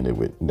definitely ended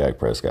with Dak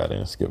Prescott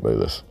and Skip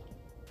Bayless.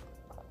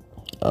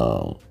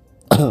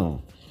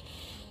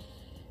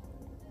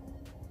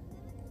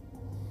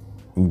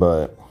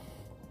 But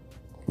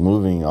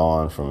moving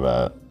on from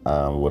that,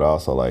 I would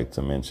also like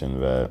to mention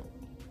that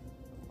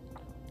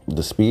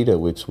the speed at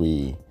which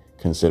we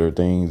consider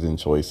things and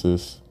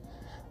choices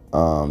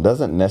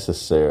doesn't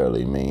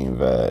necessarily mean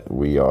that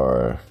we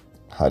are,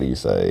 how do you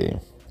say,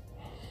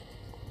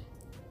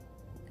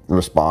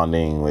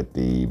 responding with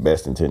the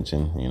best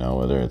intention,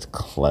 whether it's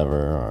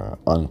clever or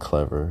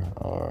unclever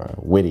or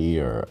witty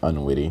or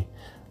unwitty.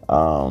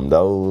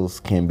 Those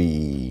can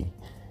be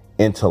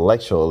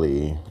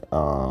intellectually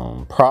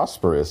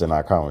prosperous in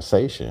our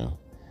conversation,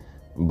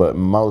 but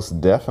most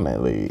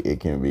definitely it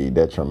can be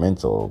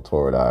detrimental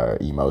toward our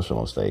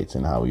emotional states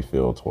and how we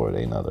feel toward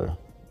another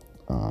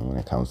when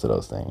it comes to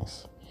those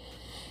things.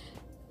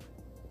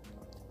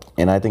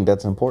 And I think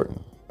that's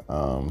important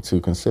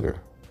to consider.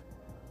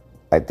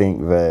 I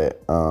think that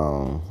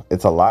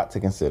it's a lot to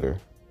consider.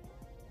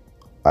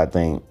 I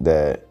think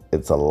that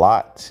it's a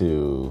lot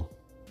to,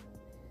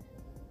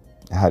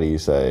 how do you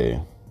say,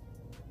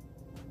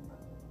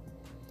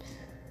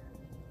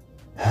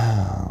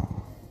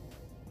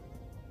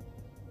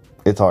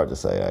 it's hard to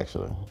say,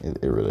 actually.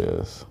 It really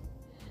is.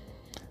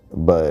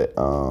 But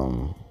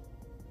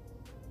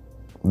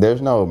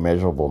there's no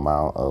measurable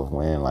amount of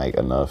when, like,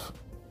 enough,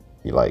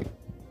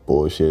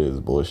 bullshit is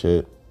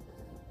bullshit.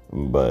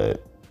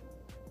 But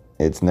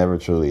it's never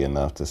truly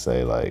enough to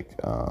say, like,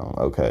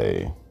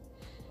 okay,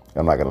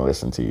 I'm not going to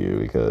listen to you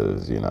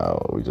because,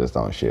 we just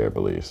don't share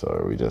beliefs,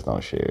 or we just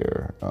don't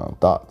share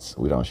thoughts.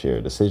 We don't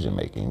share decision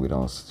making. We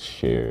don't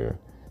share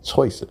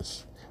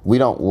choices. We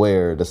don't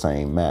wear the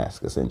same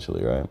mask,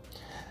 essentially, right?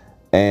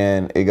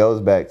 And it goes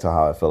back to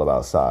how I feel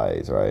about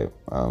size, right?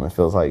 It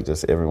feels like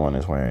just everyone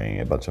is wearing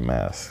a bunch of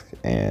masks,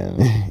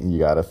 and you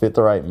got to fit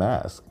the right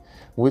mask,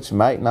 which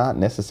might not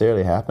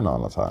necessarily happen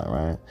all the time,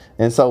 right?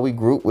 And so we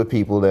group with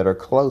people that are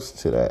close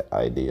to that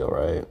ideal,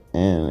 right?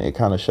 And it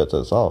kind of shuts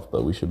us off,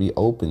 but we should be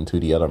open to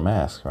the other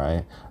mask,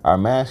 right? Our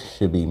mask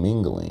should be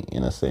mingling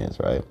in a sense,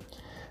 right?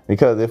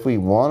 Because if we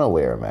want to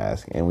wear a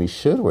mask, and we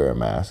should wear a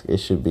mask, it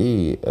should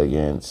be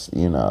against,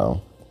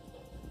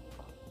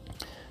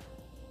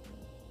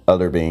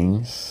 other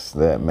beings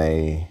that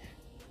may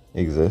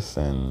exist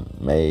and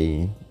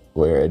may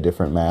wear a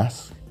different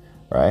mask,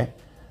 right?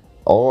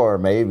 Or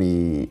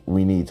maybe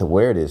we need to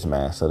wear this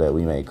mask so that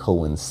we may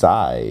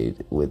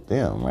coincide with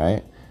them,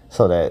 right?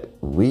 So that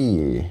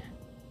we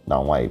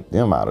don't wipe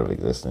them out of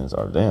existence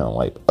or them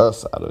wipe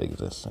us out of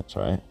existence,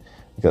 right?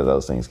 Because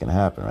those things can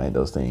happen, right?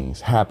 Those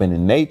things happen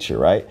in nature,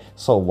 right?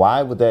 So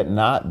why would that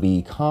not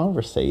be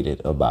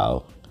conversated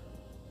about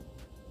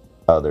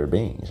other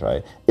beings,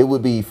 right? It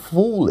would be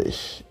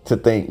foolish to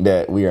think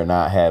that we are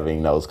not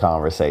having those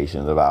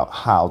conversations about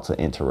how to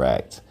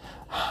interact,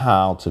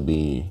 how to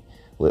be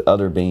with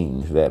other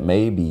beings that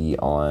may be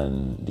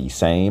on the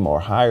same or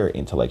higher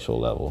intellectual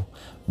level,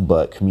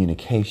 but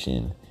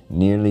communication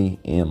nearly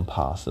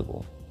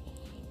impossible.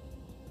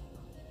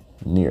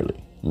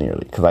 Nearly.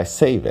 Because I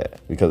say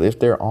that because if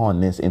they're on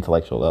this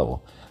intellectual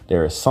level,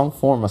 there is some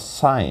form of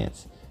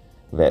science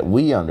that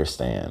we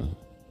understand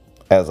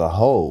as a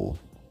whole,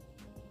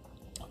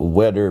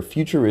 whether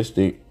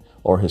futuristic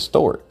or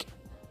historic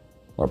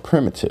or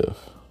primitive,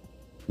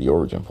 the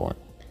origin point.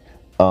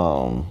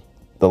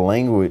 The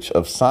language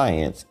of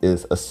science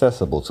is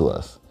accessible to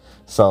us.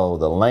 So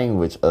the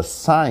language of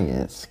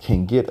science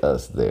can get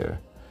us there,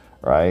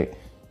 right?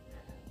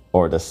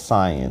 Or the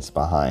science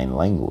behind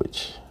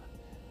language,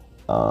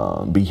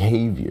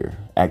 behavior,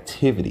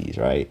 activities,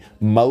 right?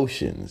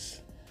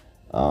 Motions,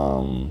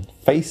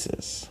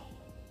 faces,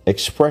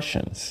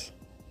 expressions,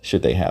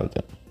 should they have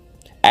them?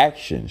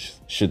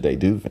 Actions, should they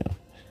do them?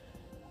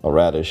 Or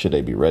rather, should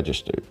they be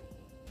registered?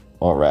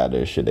 Or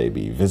rather, should they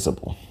be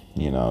visible?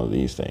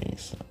 These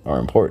things are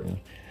important.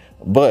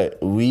 But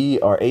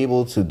we are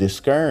able to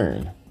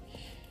discern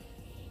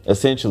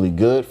essentially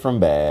good from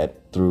bad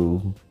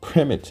through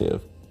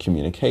primitive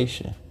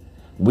communication.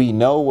 We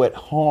know what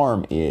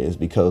harm is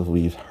because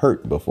we've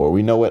hurt before.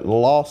 We know what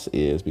loss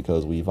is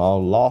because we've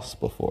all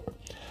lost before.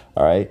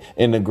 All right.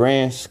 In the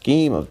grand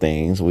scheme of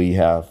things, we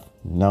have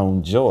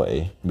known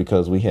joy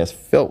because we have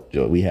felt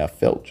joy. We have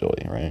felt joy,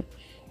 right?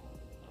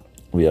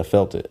 We have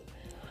felt it.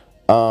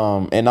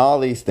 And all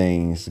these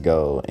things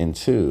go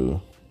into,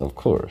 of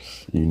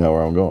course, you know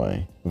where I'm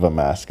going, the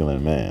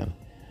masculine man.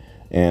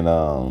 And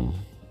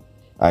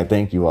I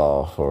thank you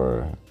all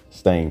for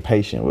staying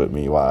patient with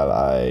me while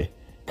I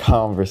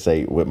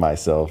conversate with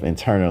myself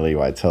internally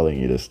by telling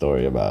you this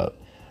story about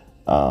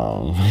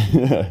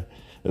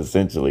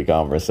essentially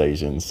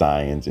conversation,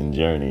 science, and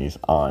journeys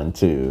on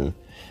to,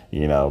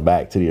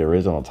 back to the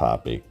original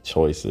topic,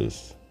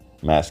 choices,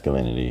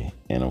 masculinity,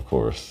 and of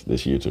course,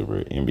 this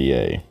YouTuber,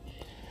 NBA.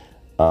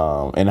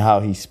 And how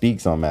he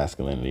speaks on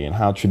masculinity and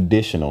how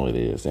traditional it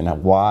is and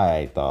why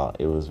I thought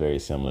it was very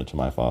similar to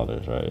my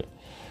father's, right?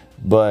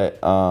 But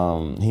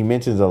he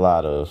mentions a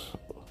lot of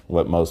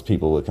what most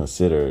people would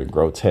consider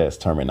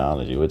grotesque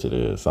terminology, which it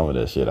is. Some of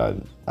that shit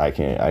I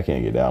can't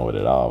get down with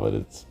at all, but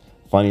it's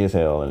funny as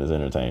hell and it's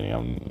entertaining.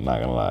 I'm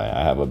not gonna lie.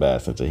 I have a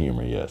bad sense of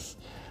humor, yes.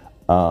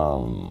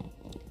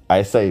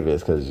 I say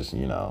this because just,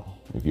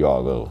 if you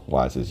all go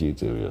watch his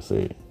YouTube, you'll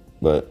see.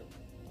 But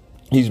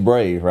he's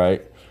brave,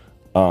 right?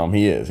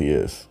 He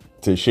is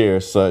to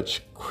share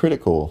such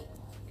critiquing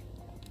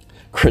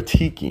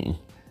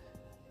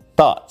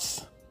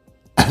thoughts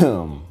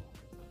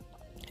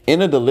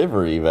in a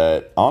delivery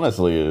that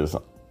honestly is,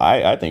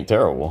 I think,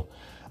 terrible.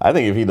 I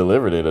think if he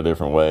delivered it a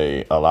different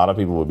way, a lot of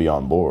people would be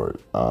on board.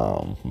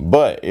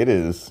 But it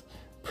is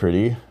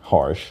pretty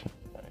harsh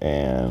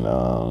and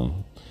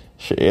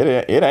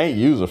it ain't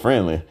user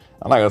friendly.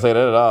 I'm not gonna say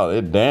that at all.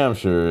 It damn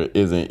sure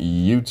isn't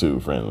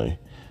YouTube friendly.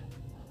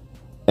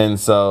 And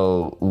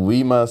so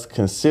we must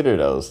consider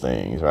those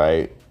things,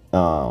 right?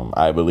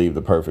 I believe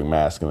the perfect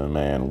masculine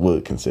man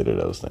would consider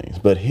those things,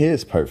 but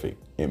his perfect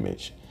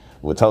image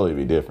would totally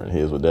be different.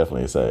 His would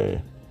definitely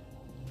say,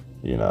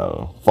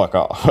 fuck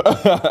off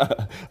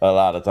a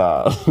lot of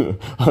times,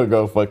 or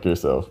go fuck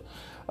yourself.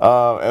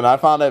 And I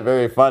found that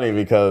very funny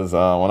because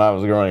when I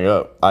was growing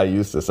up, I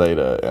used to say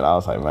that, and I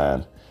was like,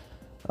 man,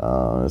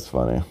 it's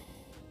funny.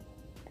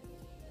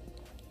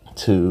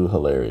 Too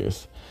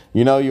hilarious.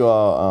 You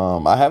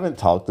all, I haven't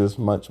talked this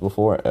much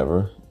before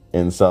ever.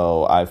 And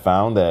so I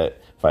found that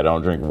if I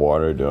don't drink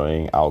water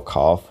I'll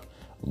cough,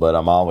 but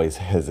I'm always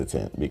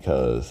hesitant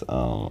because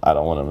I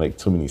don't want to make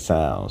too many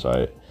sounds,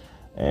 right?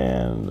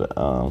 And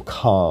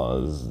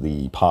cause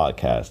the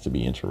podcast to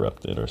be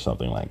interrupted or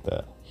something like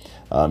that.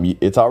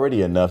 It's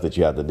already enough that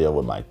you have to deal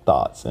with my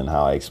thoughts and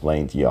how I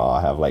explained to y'all. I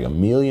have like a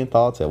million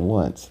thoughts at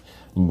once,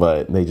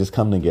 but they just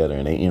come together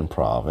and they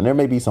improv. And there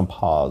may be some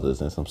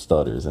pauses and some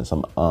stutters and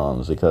some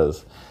ums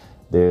because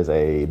there's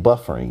a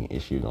buffering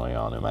issue going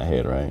on in my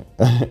head, right?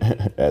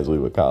 As we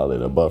would call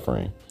it, a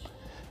buffering.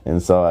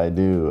 And so I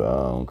do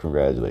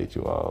congratulate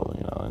you all,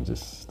 and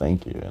just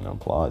thank you and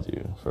applaud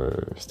you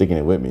for sticking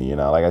it with me.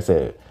 Like I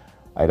said,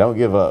 I don't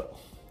give up.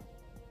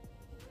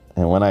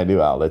 And when I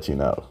do, I'll let you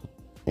know.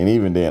 And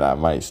even then, I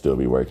might still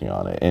be working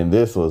on it. And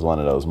this was one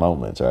of those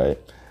moments, right?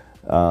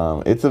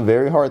 It's a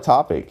very hard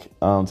topic,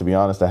 to be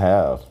honest, to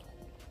have.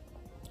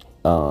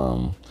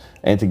 And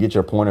to get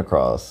your point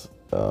across.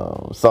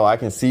 So I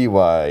can see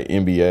why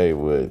NBA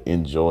would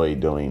enjoy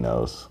doing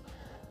those,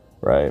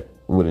 right?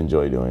 Would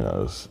enjoy doing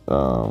those.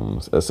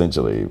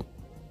 Essentially,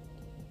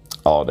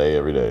 all day,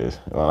 every day.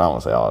 Well, I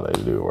won't say all day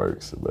to do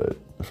works, but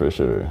for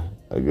sure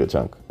a good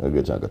chunk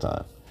of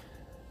time.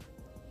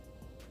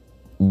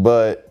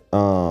 But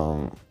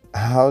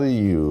how do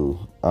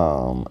you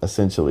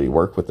essentially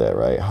work with that,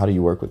 right? How do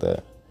you work with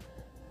that?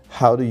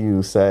 How do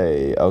you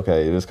say,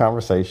 okay, this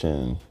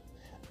conversation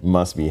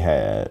must be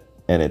had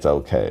and it's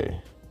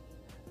okay?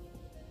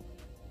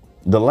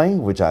 The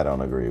language I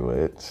don't agree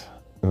with.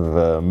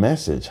 The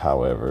message,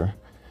 however,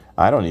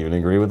 I don't even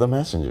agree with the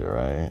messenger,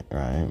 right?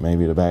 Right?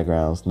 Maybe the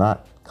background's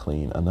not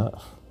clean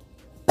enough.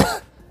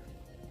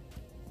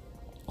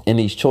 And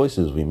these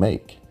choices we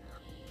make,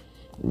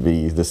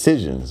 these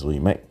decisions we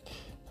make,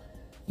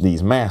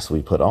 these masks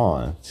we put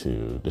on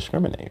to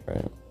discriminate,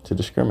 right? To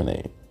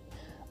discriminate.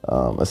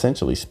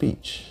 Essentially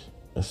speech,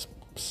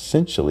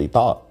 essentially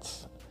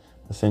thoughts,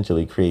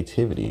 essentially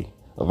creativity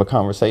of a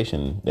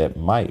conversation that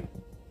might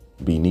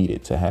be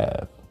needed to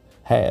have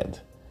had,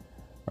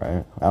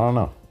 right? I don't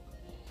know.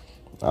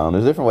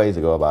 There's different ways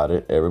to go about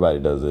it. Everybody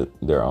does it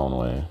their own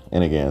way.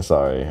 And again,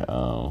 sorry,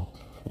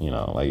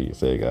 like you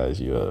said,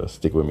 guys, you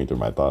stick with me through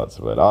my thoughts,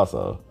 but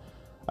also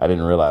I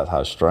didn't realize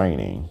how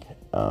straining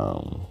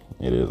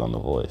it is on the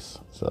voice.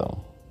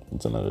 So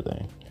it's another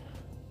thing.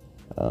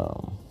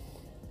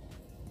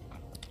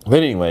 But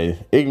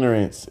anyway,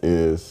 ignorance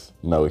is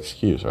no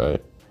excuse,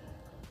 right?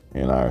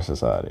 In our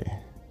society.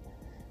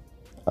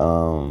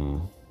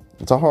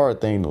 It's a hard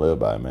thing to live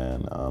by,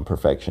 man.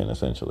 Perfection,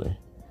 essentially,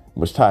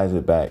 which ties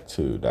it back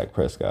to Dak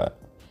Prescott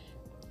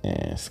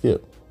and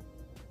Skip.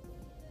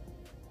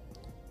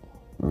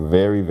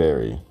 Very,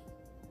 very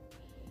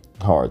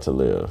hard to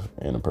live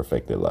in a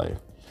perfected life.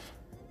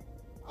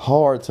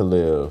 Hard to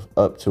live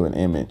up to an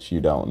image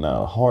you don't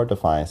know. Hard to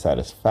find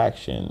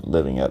satisfaction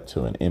living up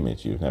to an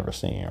image you've never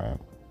seen, right?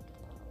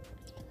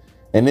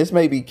 And this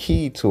may be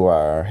key to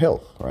our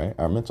health, right?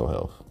 Our mental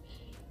health.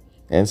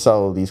 And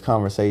so these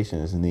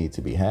conversations need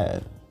to be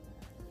had.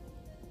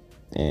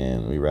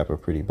 And we wrap a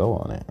pretty bow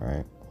on it,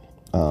 right?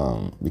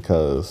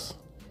 Because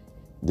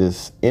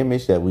this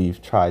image that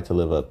we've tried to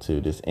live up to,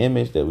 this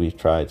image that we've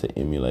tried to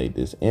emulate,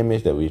 this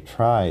image that we've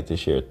tried to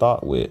share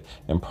thought with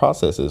and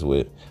processes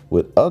with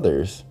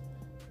others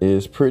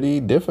is pretty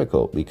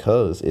difficult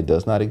because it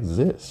does not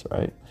exist,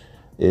 right?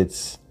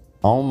 It's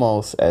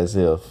almost as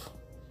if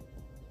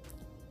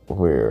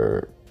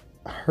we're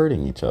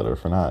hurting each other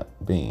for not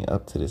being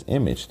up to this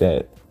image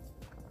that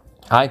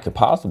I could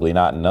possibly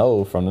not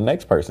know from the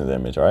next person's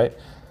image, right?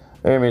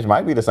 Their image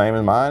might be the same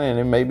as mine, and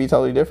it may be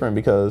totally different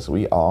because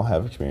we all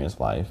have experienced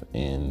life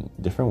in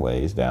different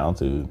ways, down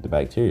to the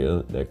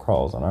bacteria that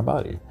crawls on our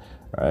body,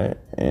 right?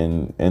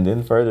 And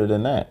then further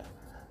than that.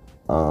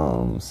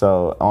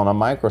 So on a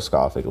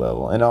microscopic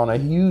level and on a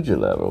huger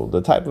level,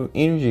 the type of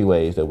energy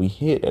waves that we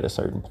hit at a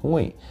certain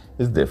point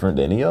is different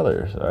than the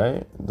others,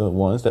 right? The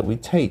ones that we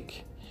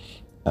take,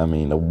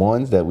 the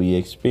ones that we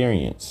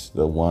experience,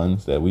 the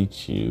ones that we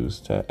choose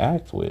to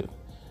act with,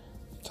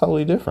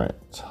 totally different,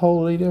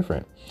 totally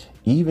different.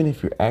 Even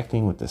if you're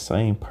acting with the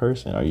same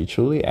person, are you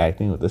truly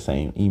acting with the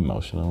same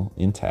emotional,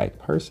 intact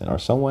person, or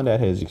someone that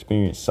has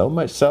experienced so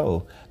much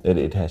so that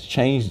it has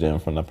changed them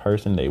from the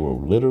person they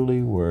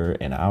literally were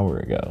an hour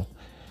ago?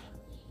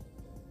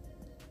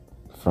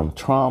 From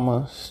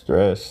trauma,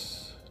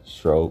 stress,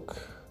 stroke,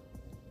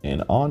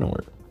 and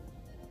onward.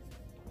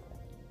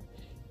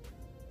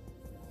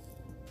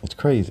 It's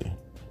crazy.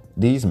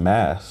 These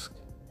masks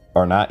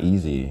are not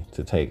easy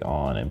to take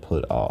on and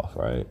put off,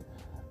 right?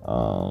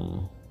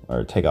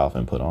 Or take off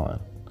and put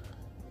on.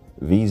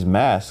 These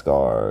masks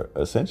are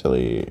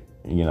essentially,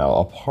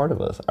 a part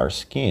of us, our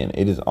skin.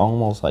 It is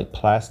almost like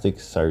plastic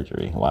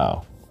surgery.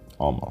 Wow.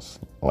 Almost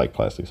like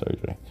plastic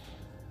surgery.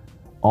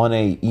 On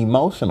a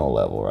emotional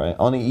level, right?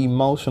 On an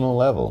emotional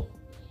level,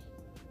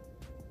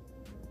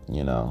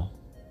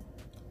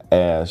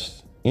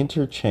 as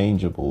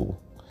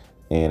interchangeable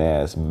and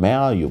as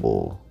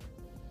malleable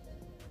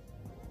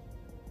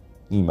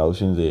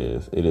emotions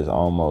it is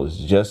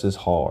almost just as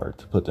hard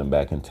to put them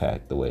back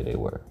intact the way they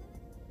were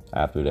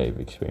after they've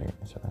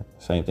experienced, right?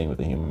 Same thing with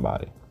the human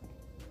body.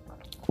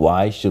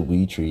 Why should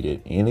we treat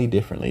it any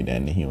differently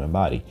than the human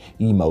body?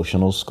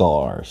 Emotional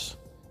scars.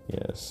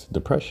 Yes,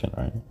 depression,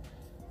 right?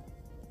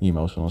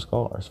 Emotional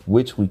scars,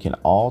 which we can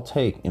all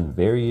take in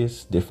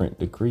various different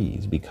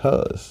degrees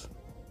because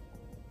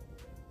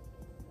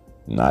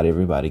not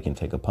everybody can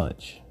take a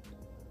punch.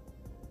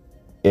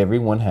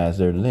 Everyone has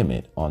their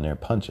limit on their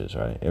punches,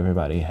 right?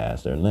 Everybody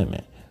has their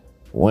limit.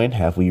 When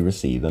have we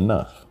received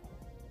enough?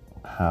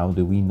 How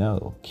do we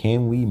know?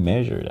 Can we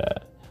measure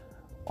that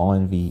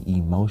on the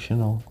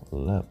emotional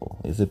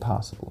level? Is it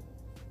possible?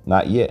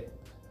 Not yet.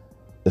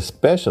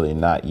 Especially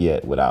not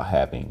yet without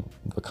having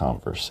the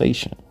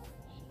conversation.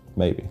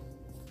 Maybe.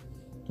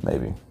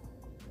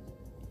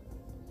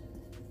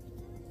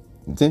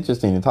 It's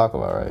interesting to talk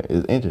about, right?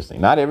 It's interesting.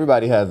 Not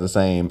everybody has the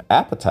same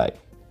appetite.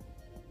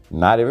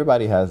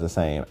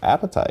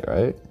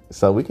 Right?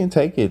 So we can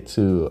take it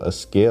to a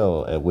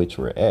scale at which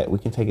we're at. We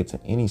can take it to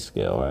any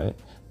scale, right?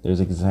 There's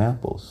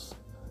examples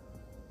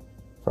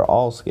for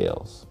all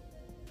scales.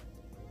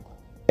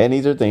 And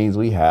these are things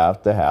we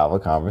have to have a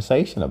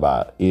conversation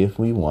about if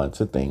we want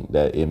to think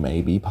that it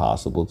may be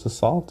possible to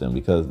solve them,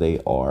 because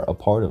they are a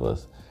part of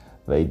us.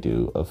 They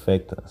do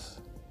affect us.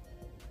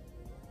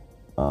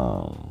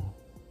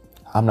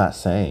 I'm not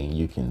saying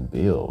you can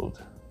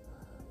build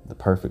the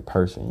perfect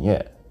person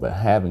yet, but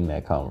having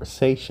that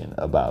conversation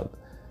about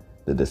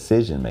the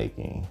decision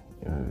making,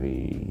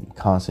 the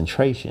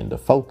concentration, the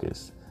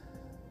focus,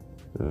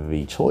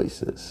 the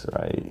choices,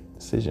 right?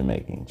 Decision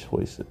making,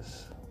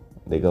 choices,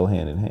 they go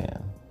hand in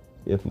hand,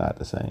 if not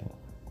the same.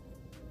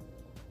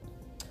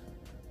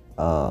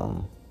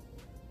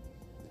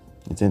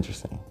 It's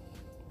interesting,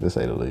 to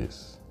say the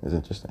least. It's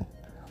interesting.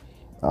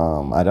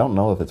 I don't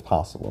know if it's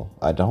possible.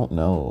 I don't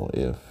know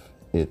if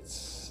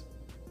it's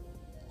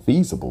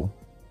feasible.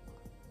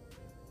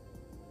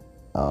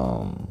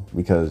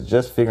 Because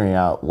just figuring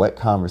out what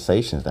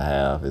conversations to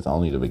have is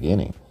only the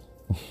beginning.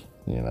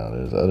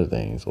 There's other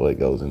things. What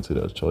goes into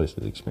those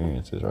choices,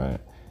 experiences, right?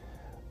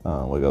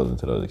 What goes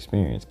into those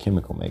experiences,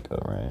 chemical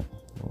makeup, right?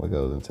 What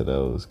goes into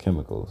those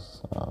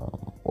chemicals,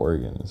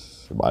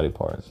 organs, body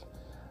parts?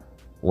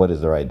 What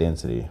is the right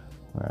density,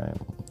 right?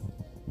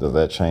 Does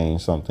that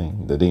change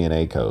something? The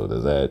DNA code,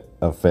 does that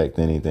affect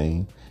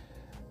anything?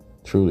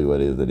 Truly,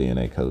 what is the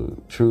DNA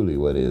code? Truly,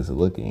 what is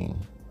looking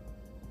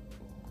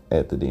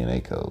at the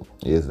DNA code?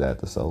 Is that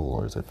the soul,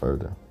 or is it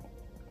further?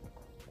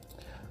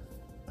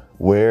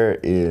 Where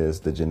is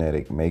the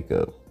genetic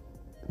makeup?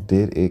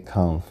 Did it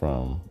come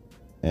from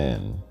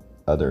an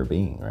other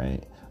being,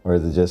 right? Or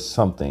is it just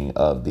something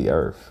of the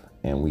earth,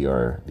 and we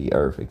are the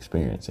earth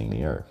experiencing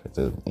the earth? It's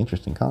an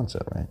interesting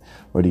concept, right?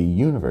 Or the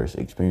universe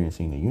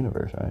experiencing the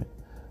universe, right?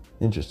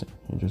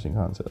 Interesting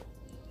concept.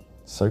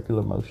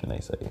 Circular motion, they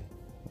say.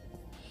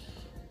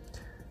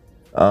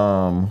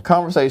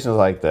 Conversations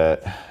like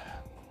that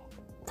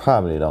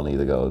probably don't need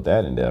to go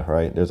that in depth,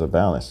 right? There's a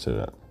balance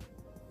to it.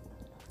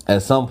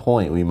 At some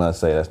point, we must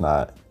say that's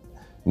not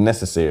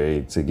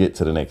necessary to get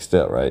to the next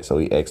step, right? So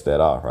we X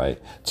that off,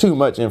 right? Too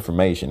much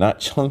information, not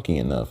chunky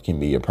enough, can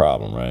be a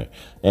problem, right?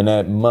 And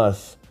that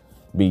must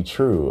be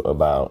true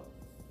about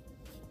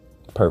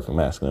the perfect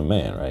masculine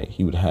man, right?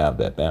 He would have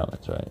that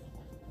balance, right?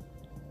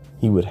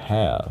 He would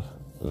have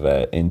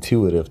that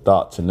intuitive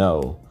thought to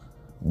know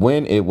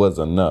when it was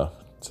enough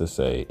to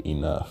say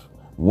enough,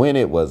 when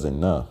it was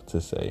enough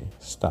to say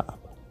stop,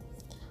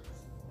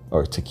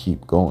 or to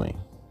keep going,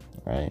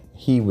 right?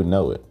 He would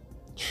know it.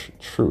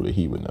 Truly,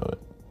 he would know it.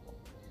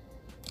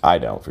 I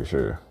don't, for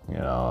sure.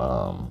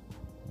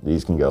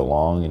 These can go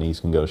long and these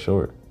can go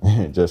short,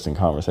 just in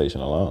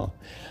conversation alone.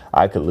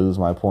 I could lose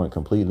my point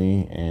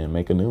completely and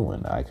make a new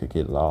one. I could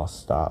get lost,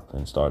 stop,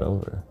 and start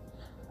over,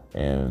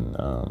 and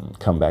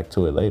come back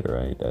to it later,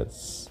 right?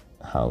 That's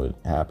how it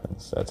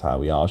happens. That's how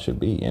we all should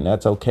be. And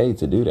that's okay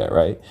to do that,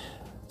 right?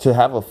 To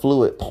have a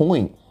fluid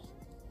point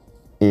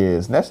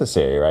is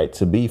necessary, right?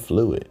 To be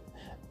fluid.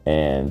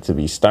 And to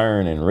be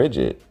stern and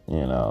rigid,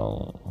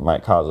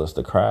 might cause us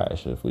to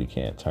crash if we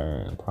can't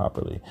turn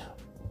properly.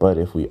 But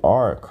if we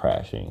are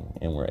crashing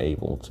and we're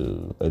able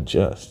to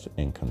adjust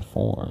and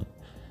conform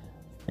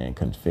and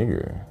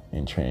configure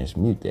and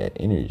transmute that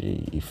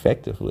energy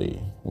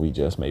effectively, we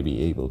just may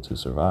be able to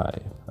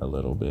survive a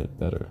little bit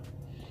better,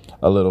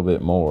 a little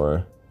bit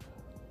more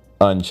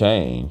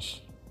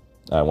unchanged.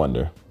 I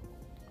wonder.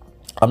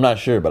 I'm not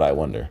sure, but I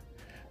wonder.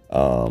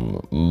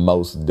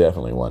 Most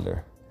definitely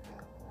wonder.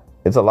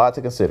 It's a lot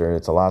to consider.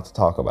 It's a lot to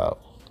talk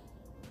about.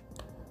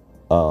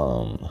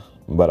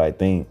 But I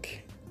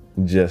think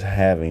just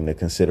having the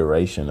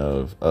consideration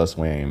of us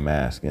wearing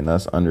masks and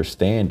us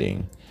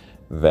understanding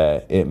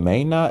that it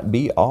may not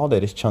be all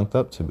that it's chunked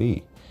up to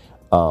be.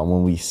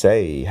 When we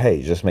say,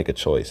 hey, just make a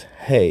choice.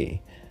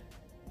 Hey,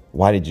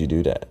 why did you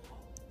do that?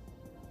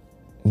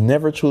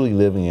 Never truly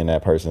living in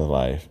that person's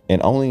life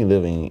and only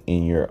living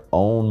in your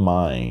own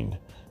mind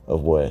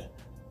of what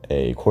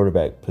a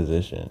quarterback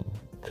position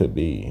could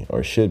be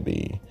or should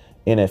be.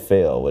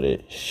 NFL, what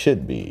it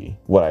should be,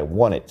 what I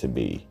want it to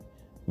be,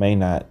 may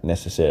not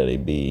necessarily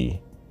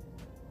be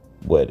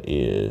what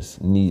is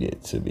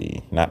needed to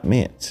be. Not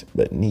meant,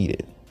 but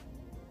needed.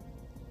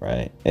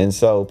 Right? And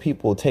so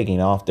people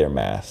taking off their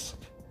mask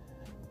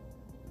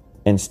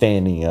and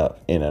standing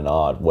up in an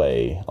odd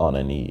way on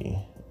a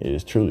knee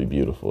is truly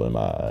beautiful in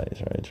my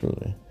eyes, right?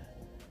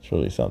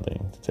 Truly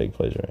something to take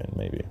pleasure in,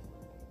 maybe.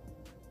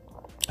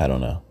 I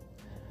don't know.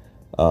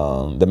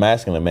 The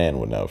masculine man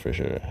would know for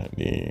sure.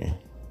 The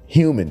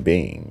human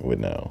being would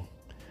know,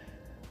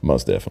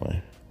 most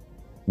definitely.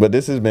 But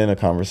this has been a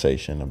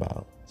conversation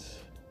about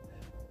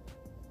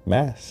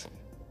masks,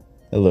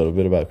 a little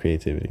bit about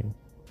creativity,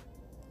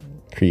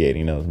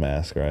 creating those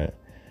masks, right?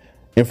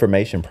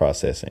 Information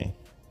processing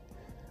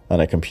on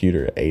a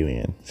computer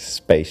alien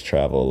space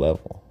travel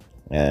level.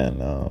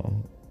 And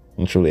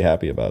I'm truly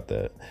happy about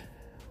that.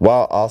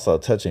 While also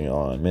touching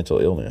on mental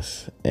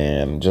illness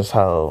and just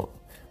how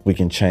we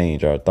can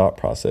change our thought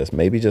process,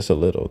 maybe just a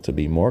little, to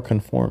be more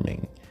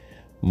conforming,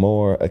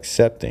 more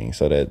accepting,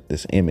 so that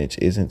this image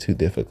isn't too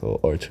difficult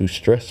or too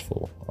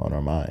stressful on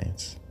our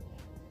minds.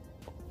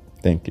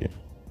 Thank you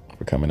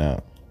for coming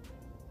out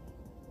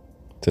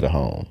to the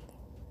home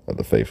of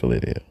the Faithful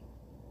Idiot.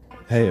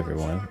 Hey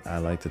everyone, I'd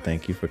like to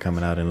thank you for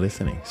coming out and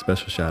listening.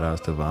 Special shout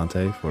outs to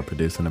Vontae for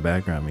producing the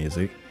background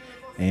music,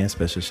 and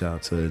special shout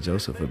out to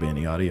Joseph for being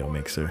the audio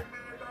mixer.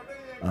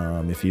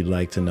 If you'd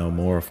like to know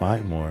more or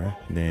find more,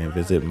 then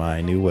visit my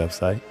new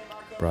website,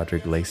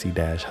 Broderick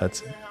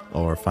Lacey-Hudson,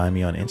 or find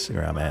me on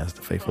Instagram as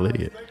The Faithful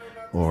Idiot,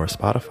 or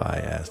Spotify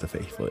as The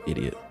Faithful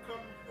Idiot,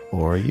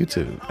 or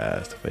YouTube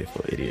as The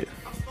Faithful Idiot.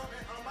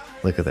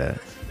 Look at that.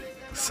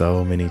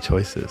 So many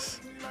choices.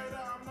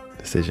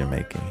 Decision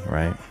making,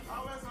 right?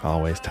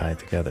 Always tied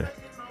together.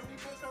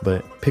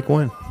 But pick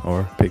one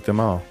or pick them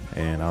all,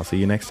 and I'll see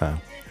you next time.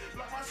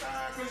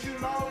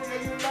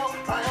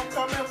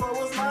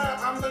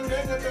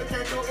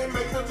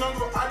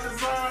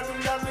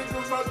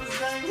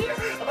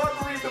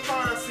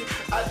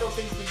 I don't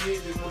think we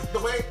did it the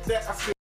way that I feel.